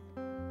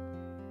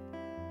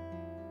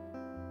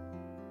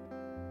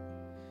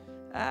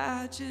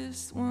 I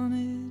just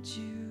wanted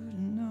you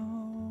to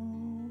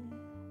know.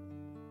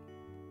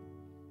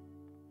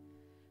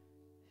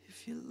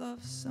 If you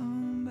love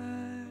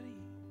somebody,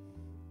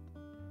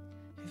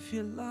 if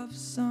you love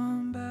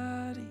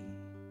somebody,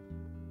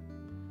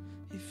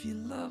 if you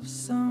love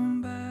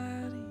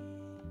somebody,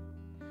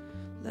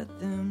 let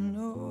them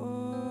know.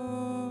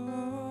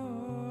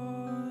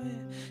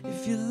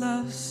 If you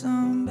love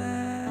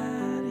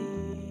somebody,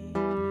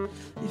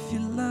 if you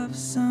love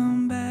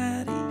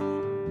somebody,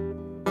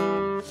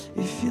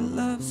 if you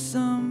love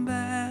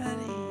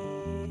somebody,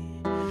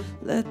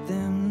 let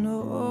them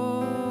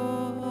know,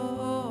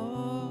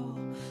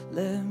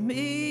 let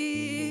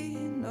me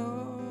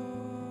know.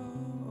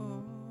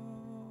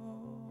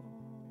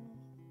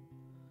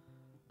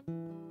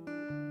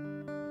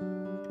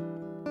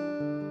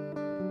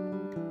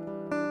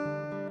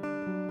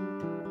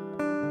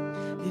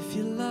 If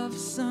you love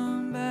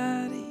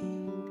somebody,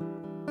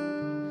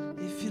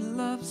 if you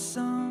love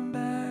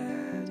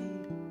somebody,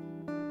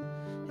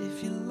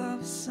 if you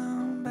love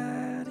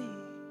somebody.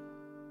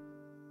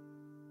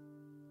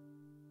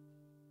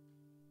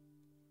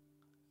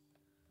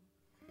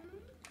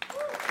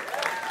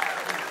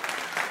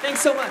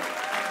 Thanks so much.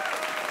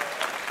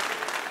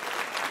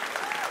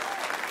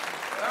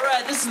 All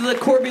right, this is the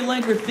Corby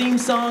Langford theme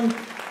song.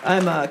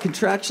 I'm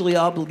contractually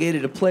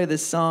obligated to play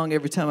this song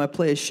every time I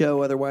play a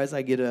show. Otherwise,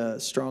 I get a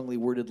strongly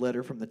worded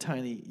letter from the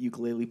Tiny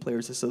Ukulele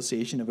Players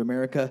Association of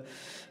America.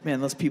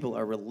 Man, those people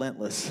are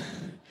relentless.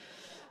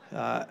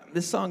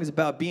 This song is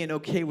about being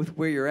okay with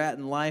where you're at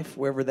in life,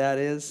 wherever that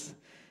is.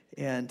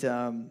 And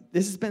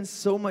this has been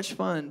so much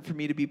fun for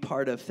me to be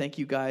part of. Thank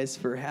you guys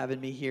for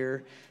having me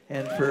here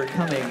and for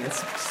coming.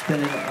 It's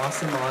been an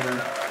awesome honor.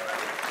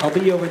 I'll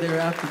be over there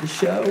after the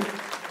show.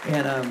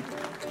 And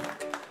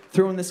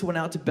throwing this one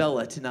out to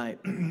Bella tonight.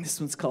 This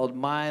one's called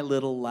My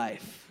Little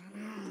Life.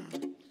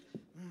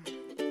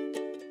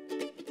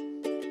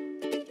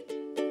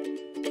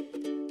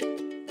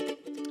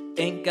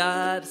 Ain't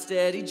got a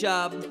steady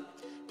job,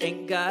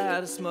 ain't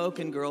got a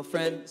smoking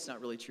girlfriend. It's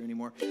not really true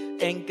anymore.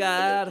 Ain't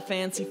got a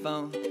fancy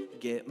phone,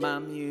 get my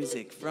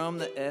music from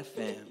the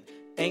FM.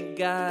 Ain't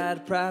got a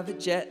private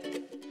jet,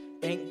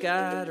 ain't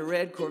got a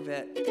red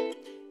Corvette.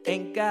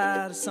 Ain't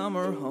got a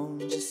summer home,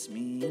 just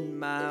me in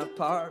my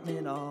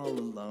apartment all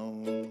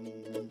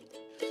alone.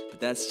 But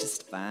that's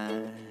just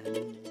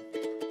fine.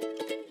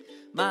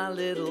 My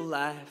little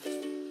life,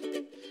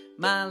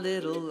 my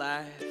little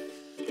life,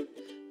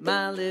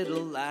 my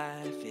little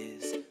life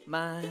is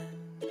mine,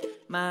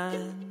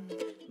 mine,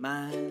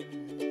 mine.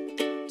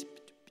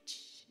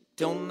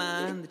 Don't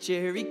mind the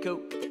cherry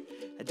Coke,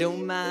 I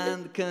don't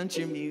mind the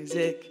country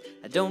music,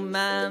 I don't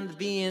mind the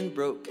being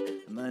broke.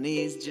 The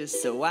money's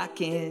just so I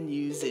can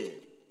use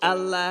it. I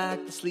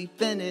like the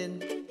sleeping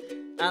in,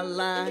 I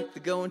like the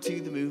going to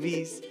the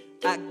movies.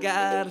 I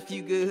got a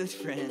few good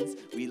friends,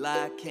 we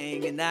like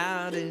hanging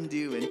out and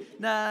doing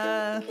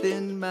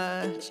nothing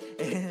much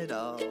at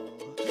all.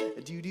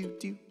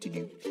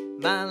 Do-do-do-do-do,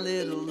 my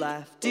little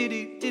life,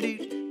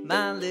 do-do-do-do,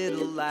 my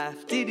little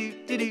life,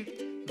 do-do-do-do.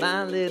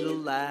 My little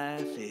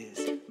life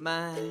is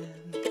mine,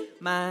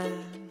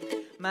 mine,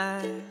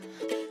 mine,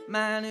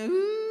 mine,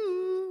 ooh.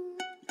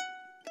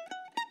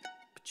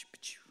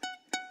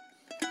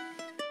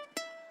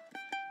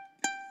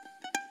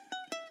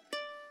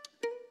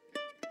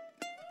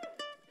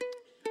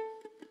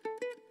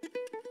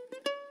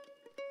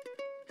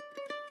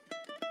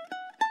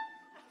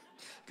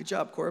 Good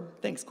job,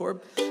 Corb. Thanks,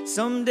 Corb.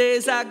 Some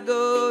days I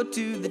go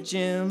to the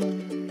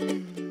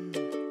gym.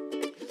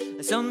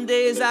 Some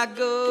days I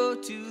go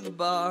to the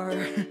bar.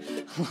 A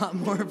lot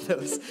more of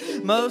those.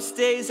 Most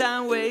days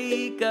I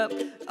wake up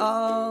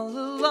all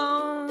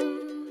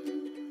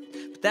alone.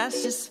 But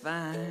that's just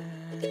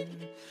fine.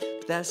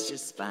 But that's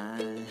just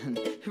fine.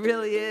 It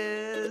really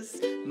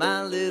is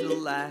my little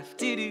life.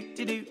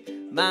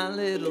 Do-do-do-do. My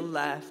little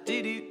life.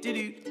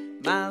 Do-do-do-do.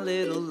 My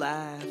little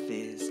life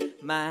is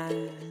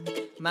mine,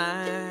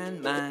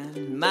 mine,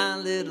 mine. My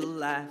little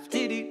life.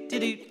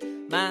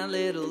 Do-do-do-do. my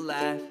little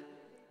life.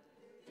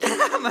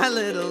 My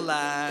little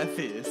life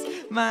is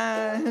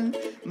mine,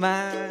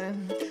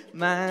 mine,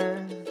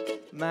 mine,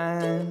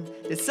 mine.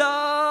 It's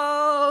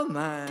all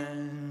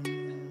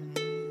mine.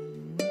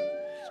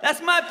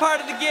 That's my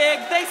part of the gig.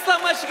 Thanks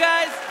so much, you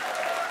guys.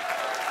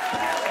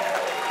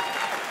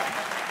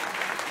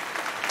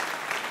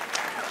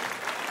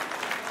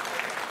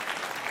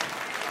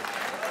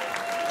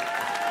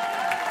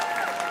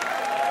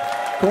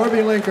 Corby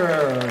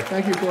Linker.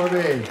 Thank you,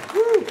 Corby.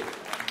 Woo.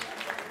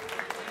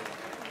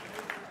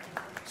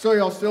 So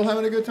y'all still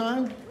having a good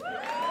time?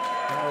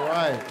 All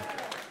right.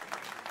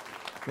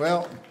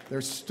 Well,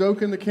 they're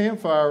stoking the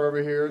campfire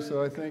over here,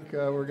 so I think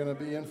we're going to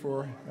be in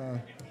for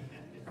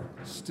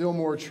still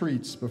more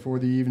treats before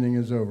the evening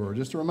is over.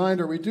 Just a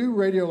reminder, we do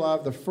Radio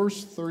Live the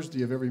first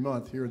Thursday of every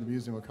month here at the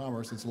Museum of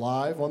Commerce. It's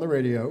live on the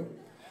radio.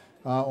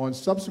 On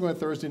subsequent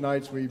Thursday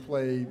nights, we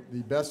play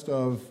the best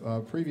of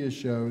previous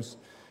shows.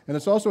 And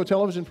it's also a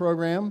television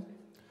program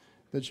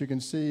that you can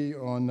see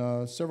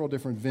on several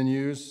different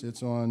venues.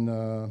 It's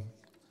on,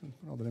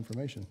 all that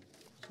information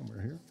somewhere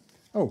here.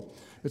 Oh,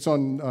 it's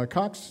on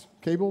Cox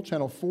Cable,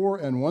 Channel 4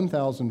 and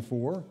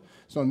 1004.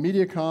 It's on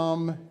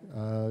Mediacom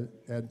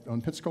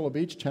on Pensacola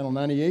Beach, Channel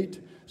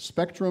 98.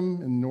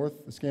 Spectrum in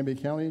North Escambia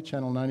County,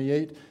 Channel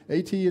 98.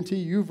 AT&T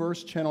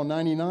UVerse, Channel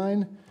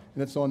 99.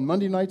 And it's on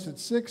Monday nights at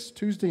 6,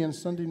 Tuesday and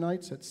Sunday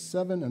nights at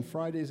 7, and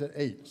Fridays at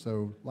 8.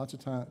 So lots of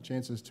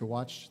chances to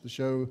watch the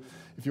show.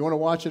 If you want to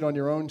watch it on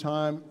your own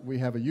time, we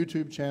have a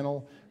YouTube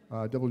channel,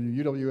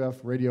 WUWF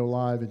Radio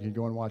Live, and you can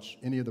go and watch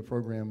any of the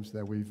programs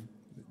that we've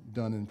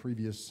done in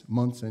previous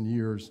months and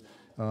years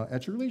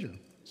at your leisure.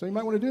 So you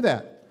might want to do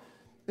that.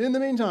 In the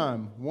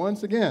meantime,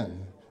 once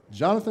again,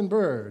 Jonathan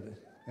Byrd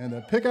and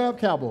the Pickup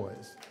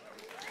Cowboys.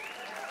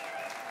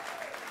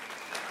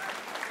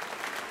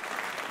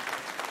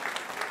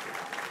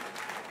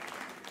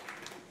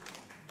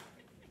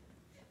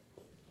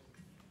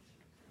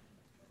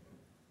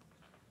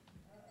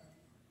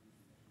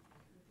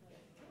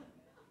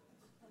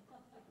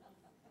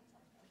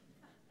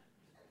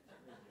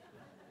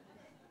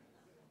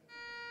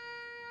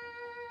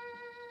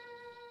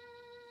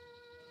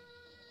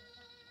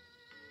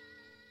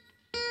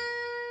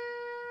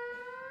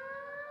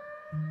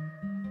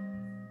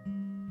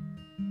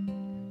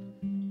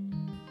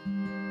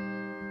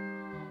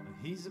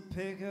 He's a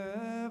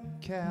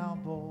pickup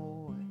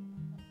cowboy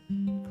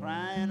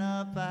crying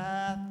up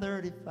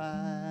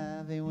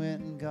I-35. He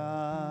went and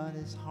got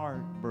his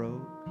heart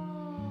broke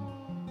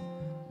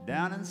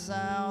down in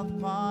South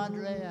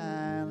Padre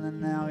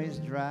Island. Now he's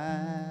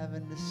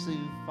driving to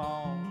Sioux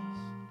Falls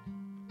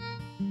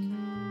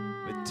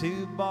with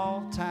 2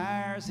 ball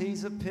tires.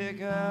 He's a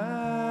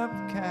pickup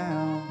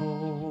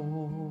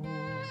cowboy.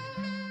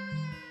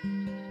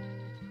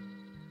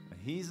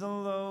 He's a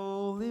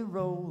lowly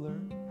roller.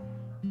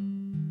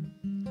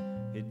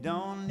 He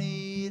don't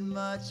need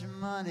much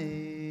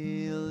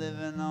money,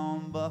 living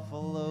on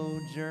buffalo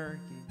jerky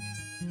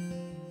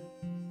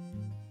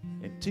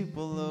and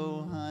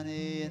Tupelo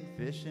honey and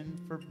fishing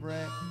for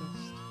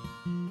breakfast.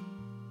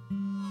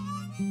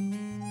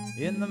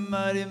 In the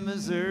muddy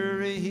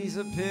Missouri, he's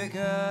a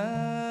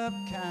pickup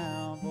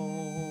cowboy.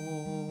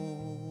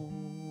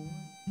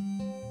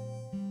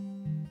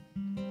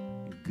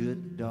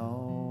 Good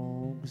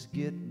dogs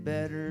get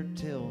better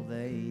till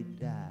they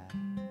die.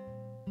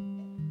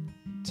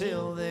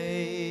 Till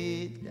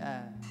they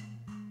die.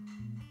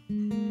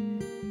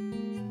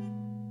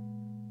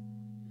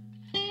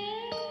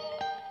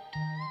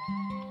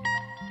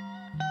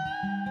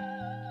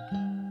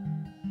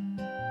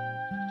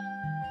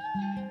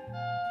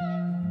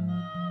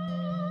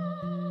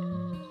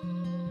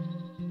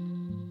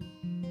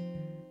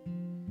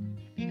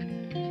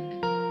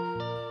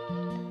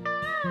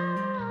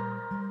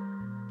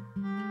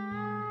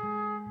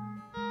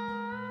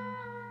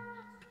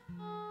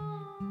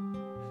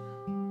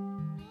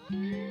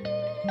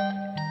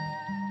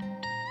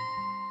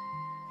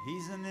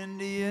 He's an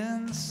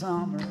Indian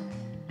summer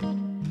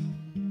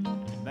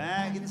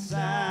back in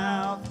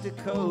South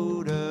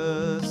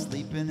Dakota,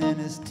 sleeping in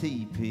his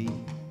teepee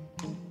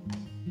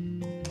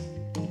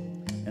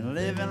and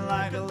living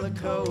like a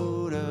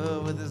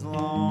Lakota with his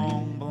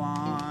long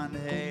blonde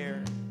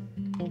hair,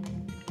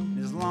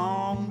 his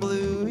long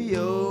blue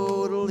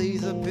yodel.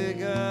 He's a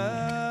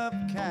pickup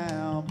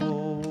cowboy.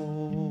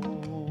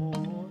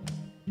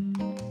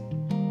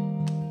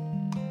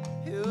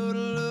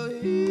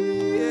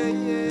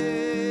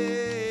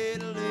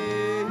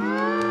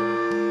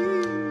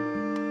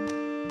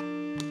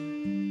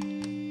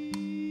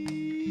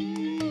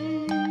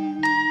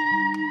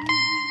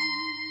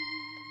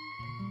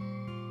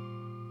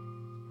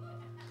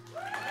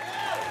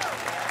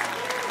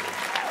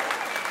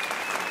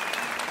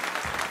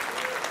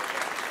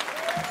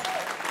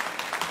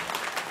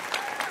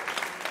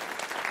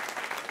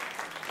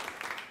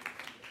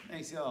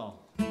 Thanks, y'all.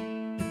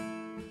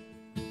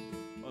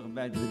 Welcome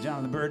back to the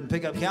Jonathan Byrd and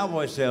Pickup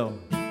Cowboy Show.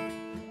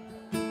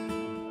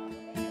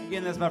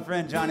 Again, that's my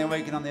friend Johnny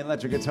Waken on the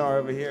electric guitar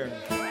over here.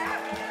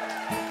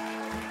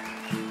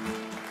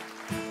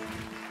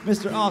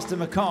 Mr. Austin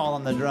McCall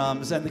on the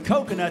drums, and the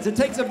Coconuts. It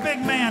takes a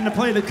big man to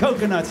play the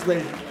Coconuts,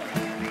 ladies.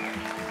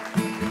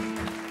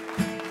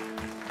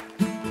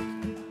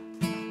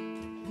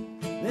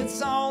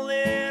 It's all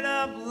lit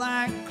up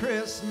like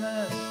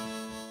Christmas.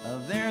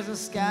 There's a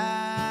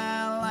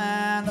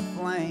skyline of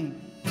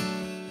flame.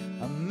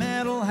 A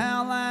metal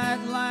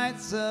halide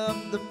lights up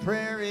the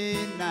prairie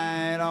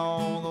night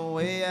all the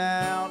way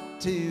out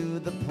to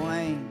the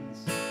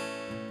plains.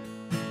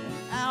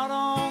 And out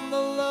on the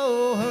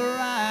low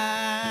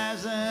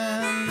horizon,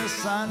 the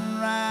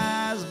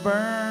sunrise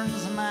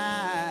burns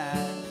my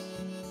eyes,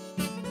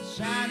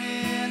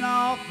 shining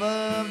off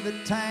of the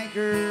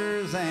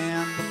tankers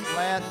and the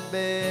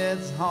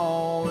flatbeds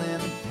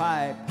hauling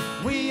pipe.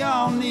 We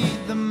all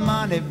need the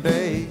money,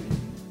 babe.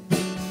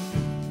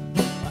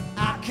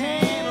 I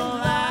can't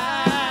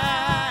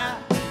lie.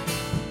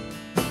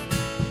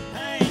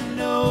 Ain't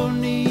no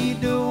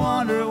need to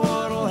wonder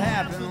what'll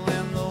happen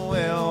when the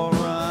well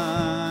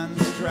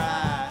runs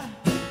dry.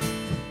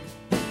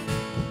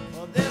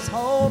 Well, this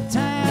whole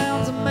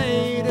town's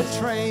made of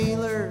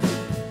trailers,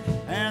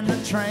 and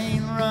the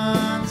train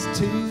runs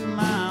 2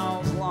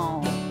 miles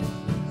long.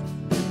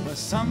 But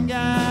some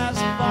guys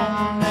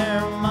phone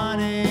their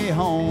money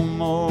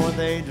home, or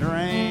they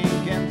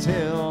drink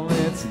until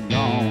it's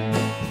gone.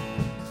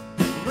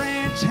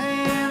 Ranch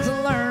hands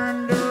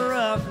learn to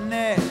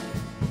roughneck,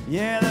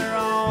 yeah, they're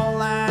all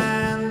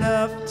lined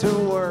up to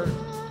work.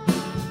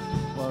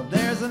 Well,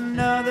 there's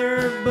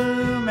another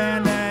boom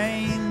and there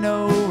ain't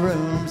no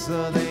room,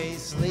 so they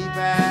sleep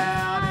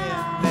out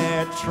in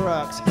their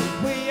trucks.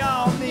 We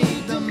all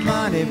need the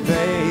money,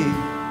 babe.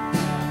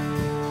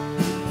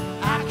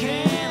 I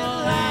can't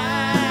lie.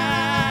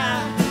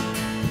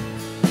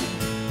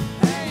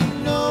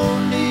 Ain't no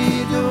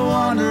need to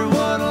wonder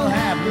what'll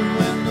happen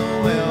when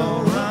the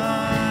well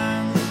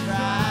runs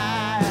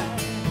dry.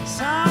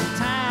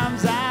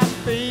 Sometimes I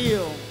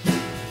feel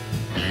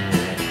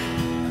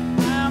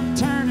I'm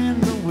turning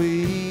the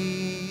wheel.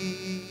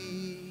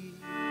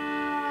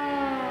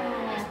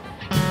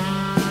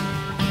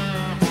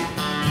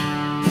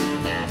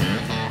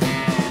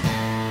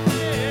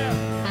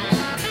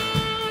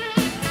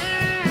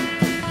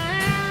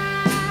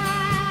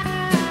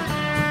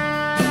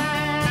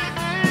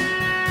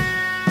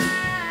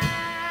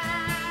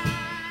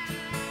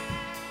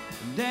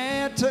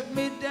 Dad took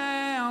me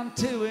down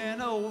to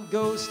an old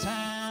ghost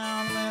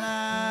town when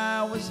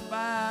I was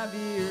 5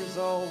 years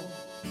old,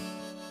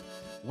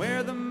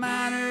 where the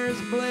miners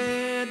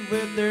bled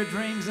with their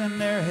dreams in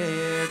their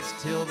heads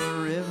till the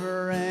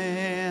river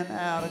ran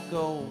out of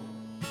gold.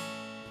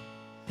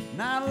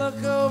 And I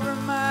look over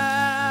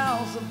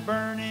miles of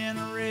burning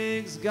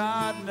rigs,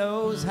 God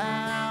knows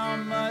how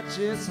much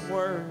it's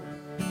worth.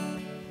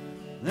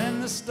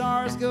 Then the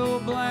stars go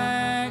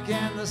black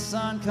and the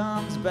sun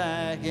comes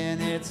back,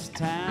 and it's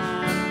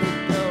time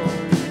to go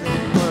to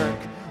work.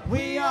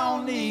 We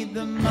all need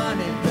the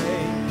money,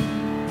 babe.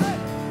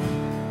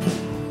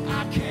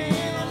 I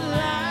can't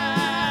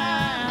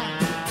lie.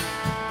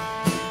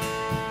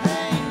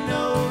 Ain't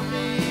no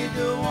need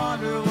to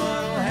wonder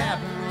what'll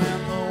happen when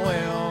the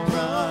well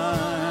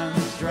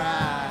runs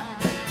dry.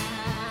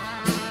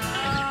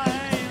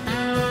 Ain't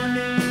no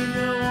need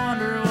to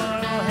wonder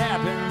what'll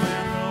happen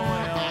when the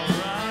well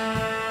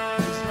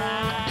runs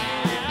dry.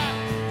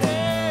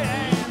 There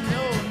ain't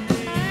no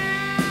need.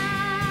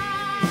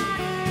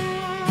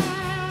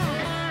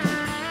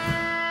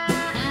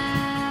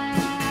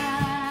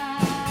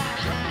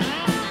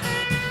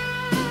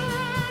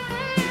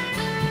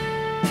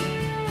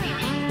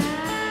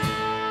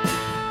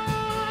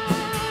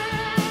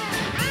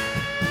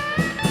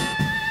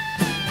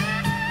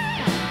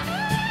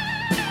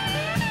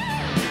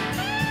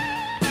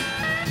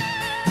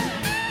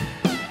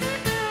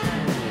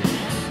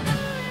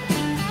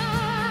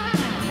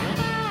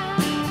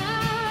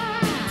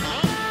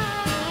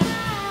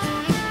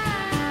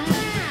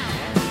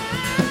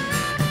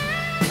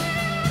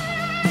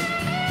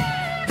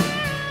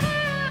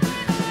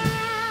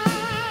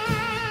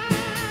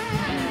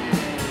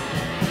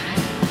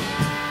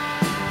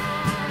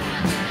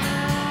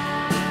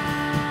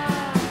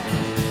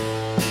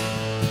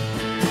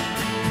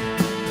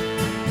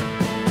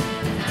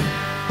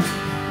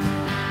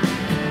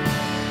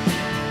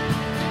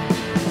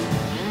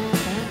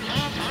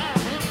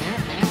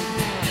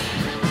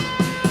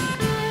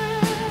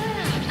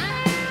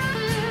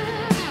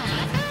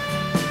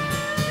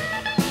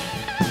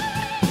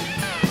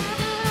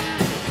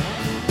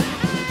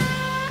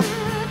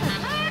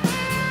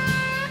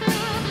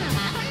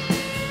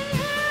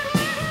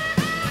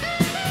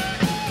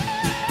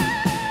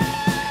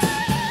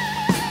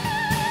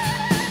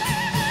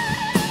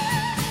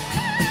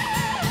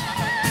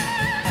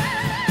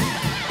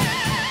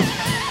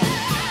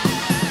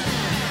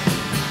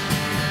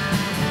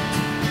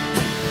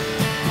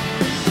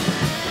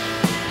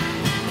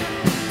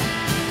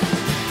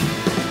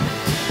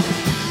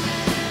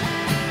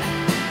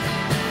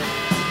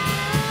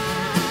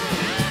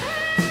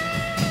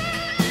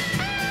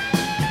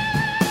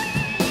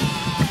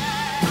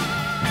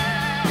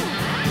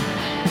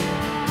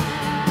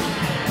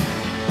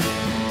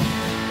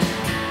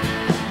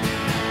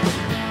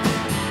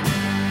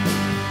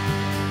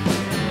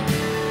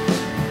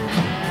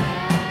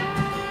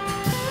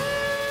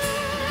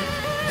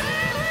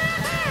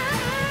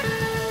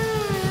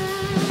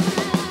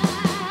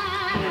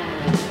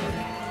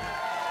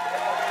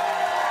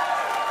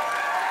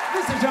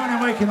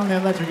 Rankin on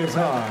the electric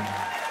guitar.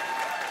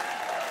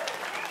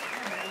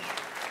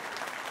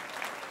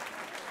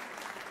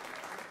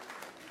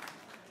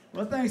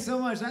 Well, thanks so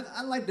much.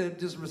 I'd like to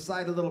just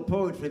recite a little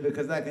poetry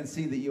because I can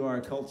see that you are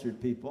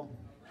cultured people.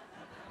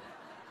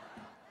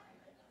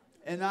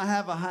 And I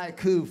have a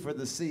haiku for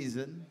the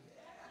season.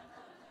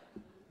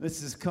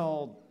 This is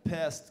called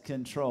Pest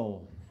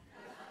Control.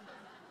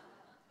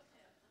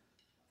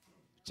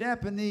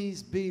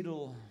 Japanese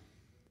beetle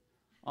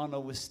on a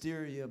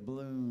wisteria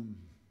bloom,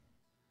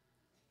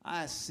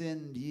 I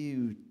send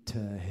you to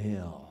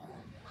hell.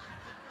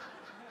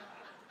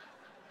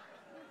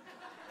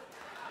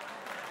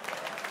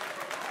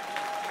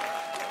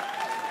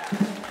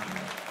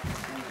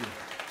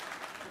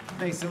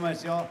 Thanks so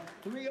much, y'all.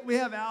 We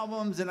have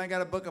albums, and I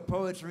got a book of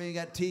poetry, and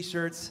got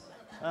T-shirts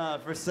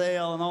for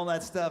sale and all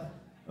that stuff.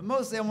 But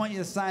mostly, I want you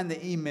to sign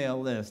the email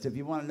list. If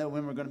you want to know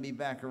when we're going to be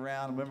back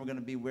around, when we're going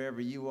to be wherever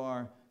you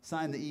are,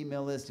 sign the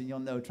email list, and you'll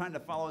know. Trying to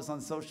follow us on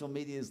social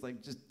media is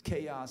like just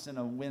chaos in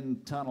a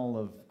wind tunnel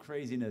of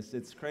craziness.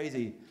 It's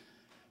crazy.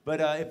 But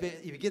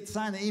if you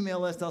sign the email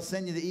list, I'll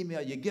send you the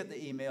email. You get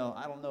the email.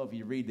 I don't know if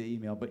you read the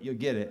email, but you'll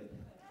get it.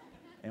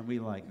 And we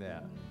like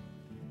that.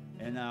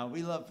 And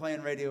we love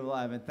playing Radio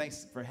Live, and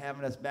thanks for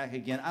having us back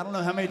again. I don't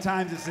know how many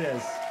times this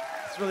is.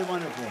 It's really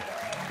wonderful.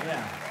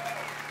 Yeah.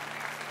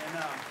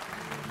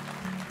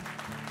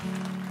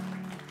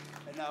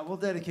 And we'll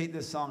dedicate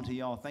this song to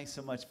y'all. Thanks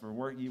so much for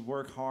work. You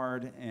work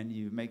hard, and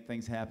you make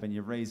things happen.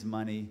 You raise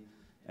money,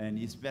 and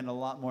you spend a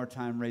lot more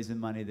time raising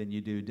money than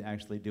you do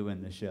actually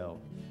doing the show.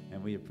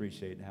 And we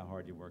appreciate how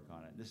hard you work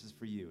on it. This is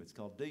for you. It's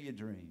called Do You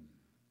Dream?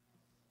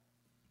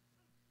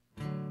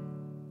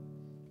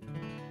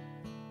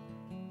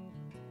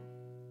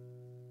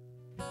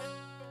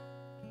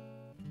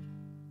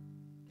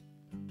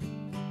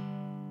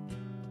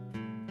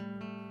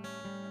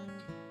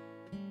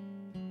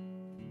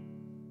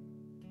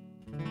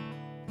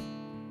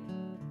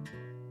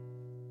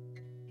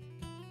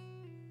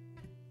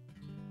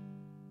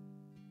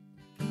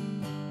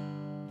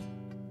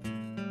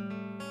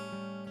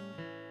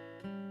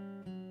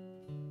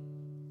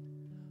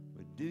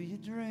 Do you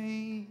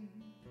dream?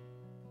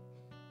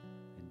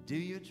 And do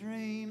your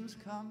dreams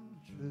come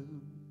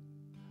true?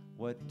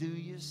 What do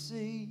you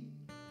see?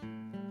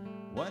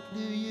 What do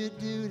you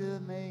do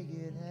to make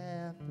it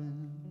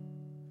happen?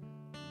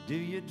 Do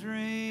you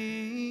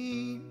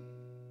dream?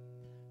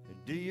 Or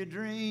do your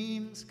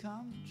dreams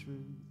come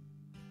true?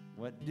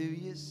 What do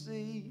you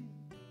see?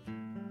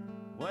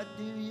 What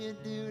do you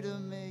do to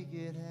make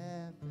it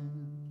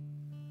happen?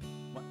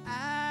 Well,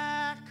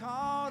 I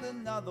caught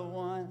another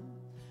one.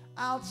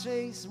 I'll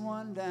chase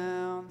one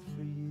down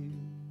for you.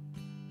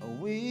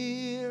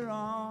 We're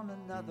on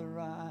another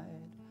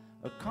ride,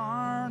 a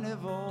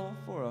carnival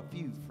for a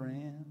few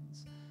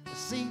friends, to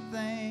see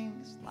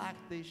things like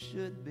they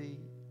should be,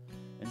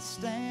 and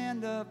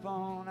stand up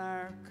on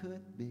our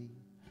could be,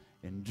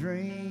 and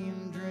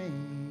dream,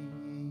 dream.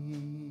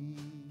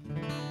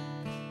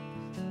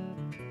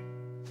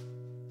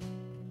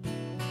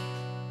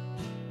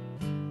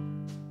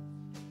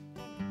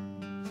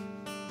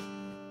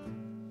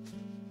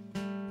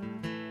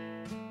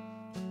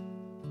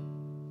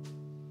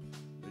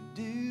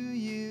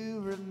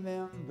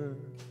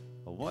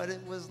 What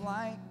it was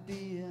like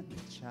being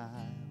a child,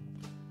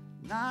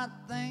 not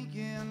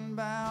thinking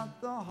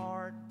about the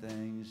hard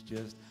things,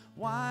 just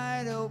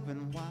wide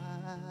open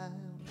wild,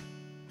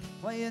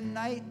 playing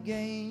night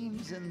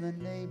games in the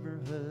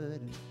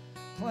neighborhood,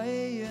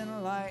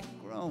 playing like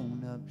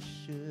grown-ups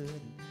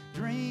should,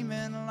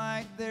 dreaming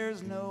like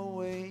there's no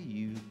way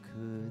you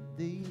could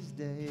these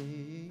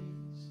days.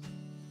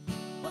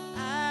 Well,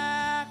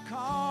 I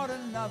caught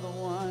another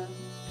one.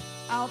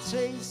 I'll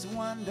chase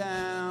one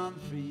down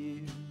for you.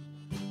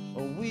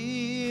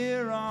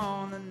 We're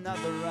on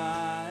another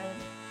ride,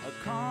 a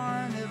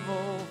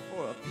carnival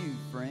for a few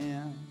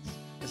friends,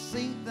 to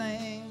see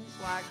things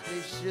like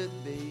they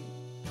should be,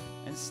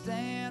 and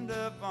stand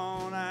up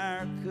on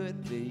our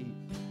could be,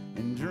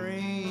 and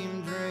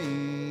dream,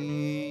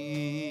 dream.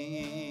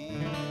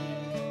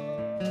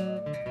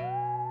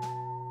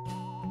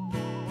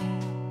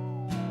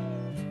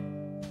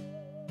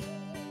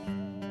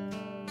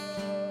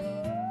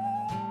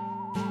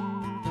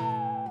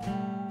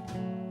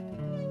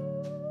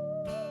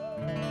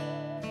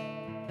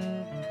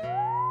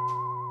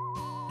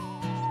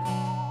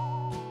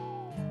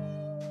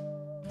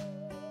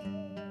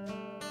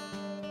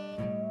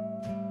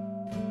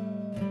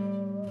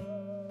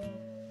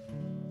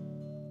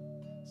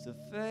 So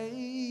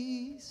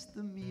face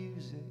the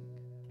music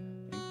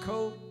and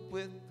cope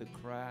with the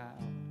crowd,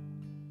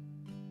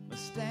 but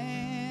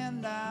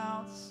stand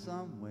out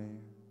somewhere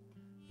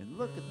and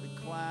look at the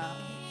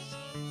clouds.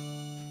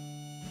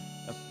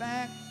 A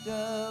fact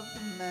of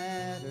the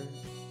matter,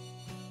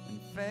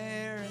 and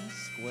fair and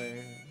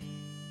square,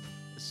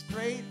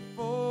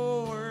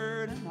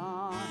 straightforward and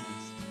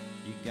honest.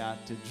 You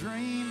got to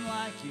dream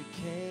like you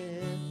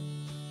care.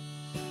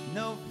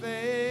 No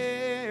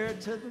fair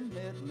to the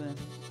Midland,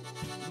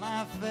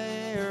 my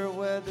fair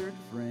weathered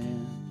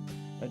friend.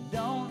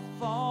 Don't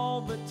fall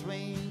fall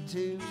between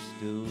two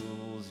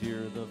stools.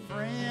 You're the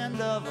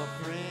friend of a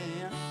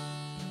friend,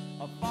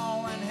 a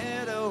falling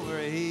head over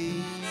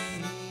heels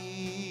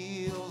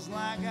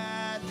like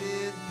I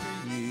did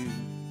for you.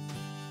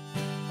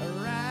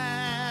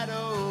 Right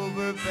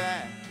over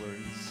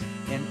backwards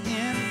and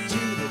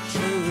into the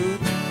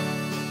truth.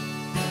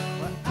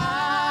 When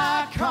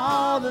I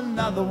called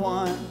another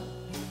one,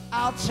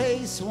 I'll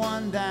chase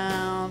one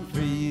down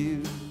for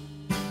you.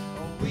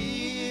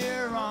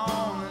 We're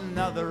on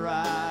another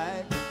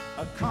ride,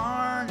 a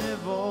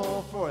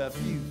carnival for a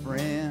few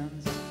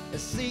friends that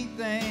see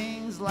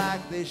things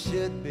like they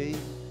should be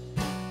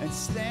and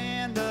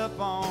stand up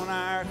on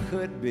our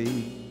could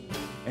be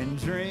and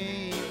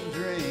dream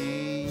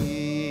dreams.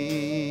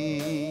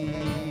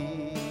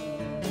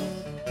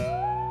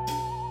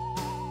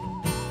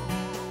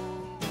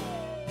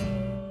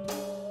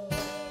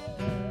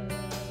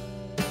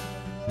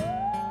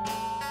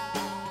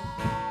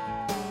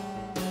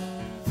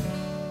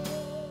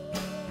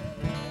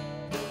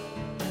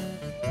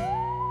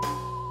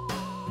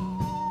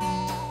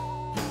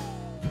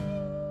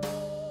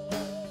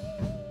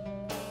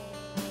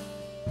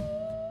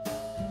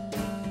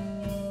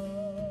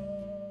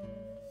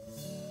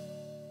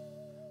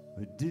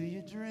 But do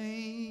you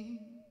dream?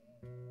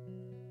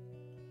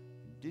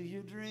 Do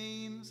your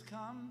dreams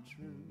come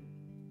true?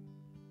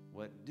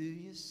 What do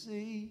you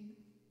see?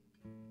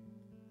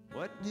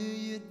 What do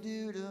you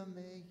do to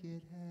make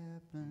it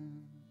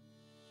happen?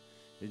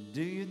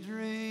 Do you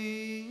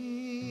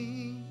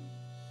dream?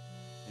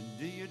 And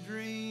do your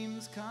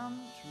dreams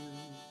come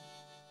true?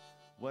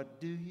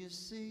 What do you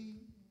see?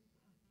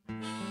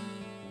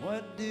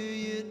 What do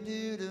you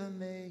do to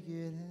make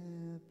it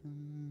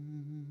happen?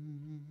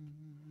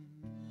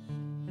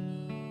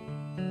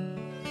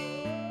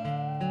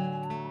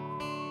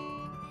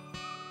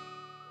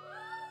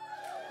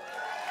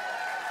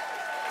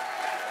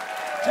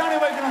 Johnny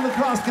Waken on the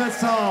crosscut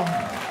saw.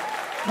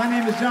 My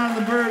name is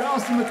Jonathan Bird.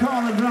 Austin McCall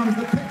on the drums,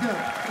 the pickup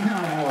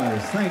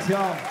Cowboys. Thanks,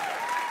 y'all.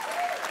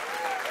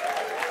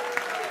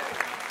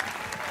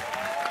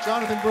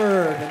 Jonathan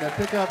Bird and the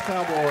Pickup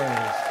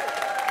Cowboys.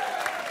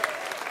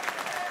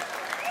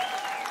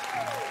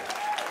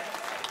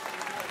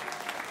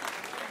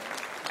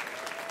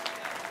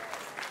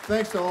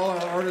 Thanks to all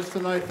our artists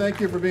tonight. Thank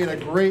you for being a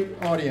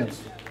great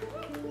audience.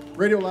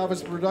 Radio Live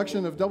is a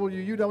production of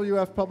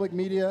WUWF Public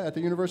Media at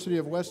the University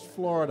of West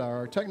Florida.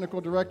 Our technical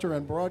director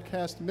and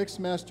broadcast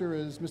mixmaster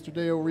is Mr.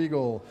 Deo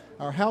Regal.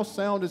 Our house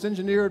sound is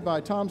engineered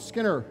by Tom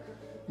Skinner.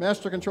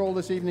 Master control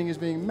this evening is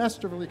being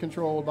masterfully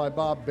controlled by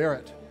Bob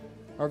Barrett.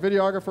 Our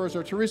videographers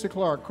are Teresa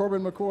Clark,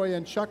 Corbin McCoy,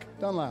 and Chuck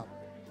Dunlap.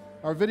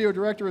 Our video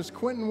director is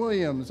Quentin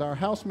Williams. Our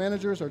house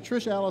managers are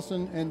Trish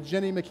Allison and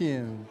Jenny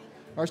McKeon.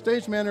 Our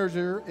stage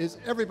manager is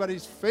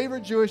everybody's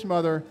favorite Jewish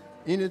mother,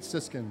 Enid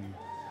Siskin.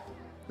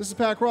 This is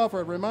Pat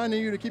Crawford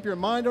reminding you to keep your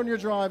mind on your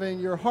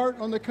driving, your heart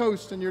on the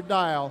coast, and your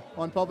dial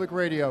on public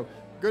radio.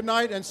 Good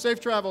night and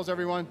safe travels,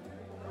 everyone.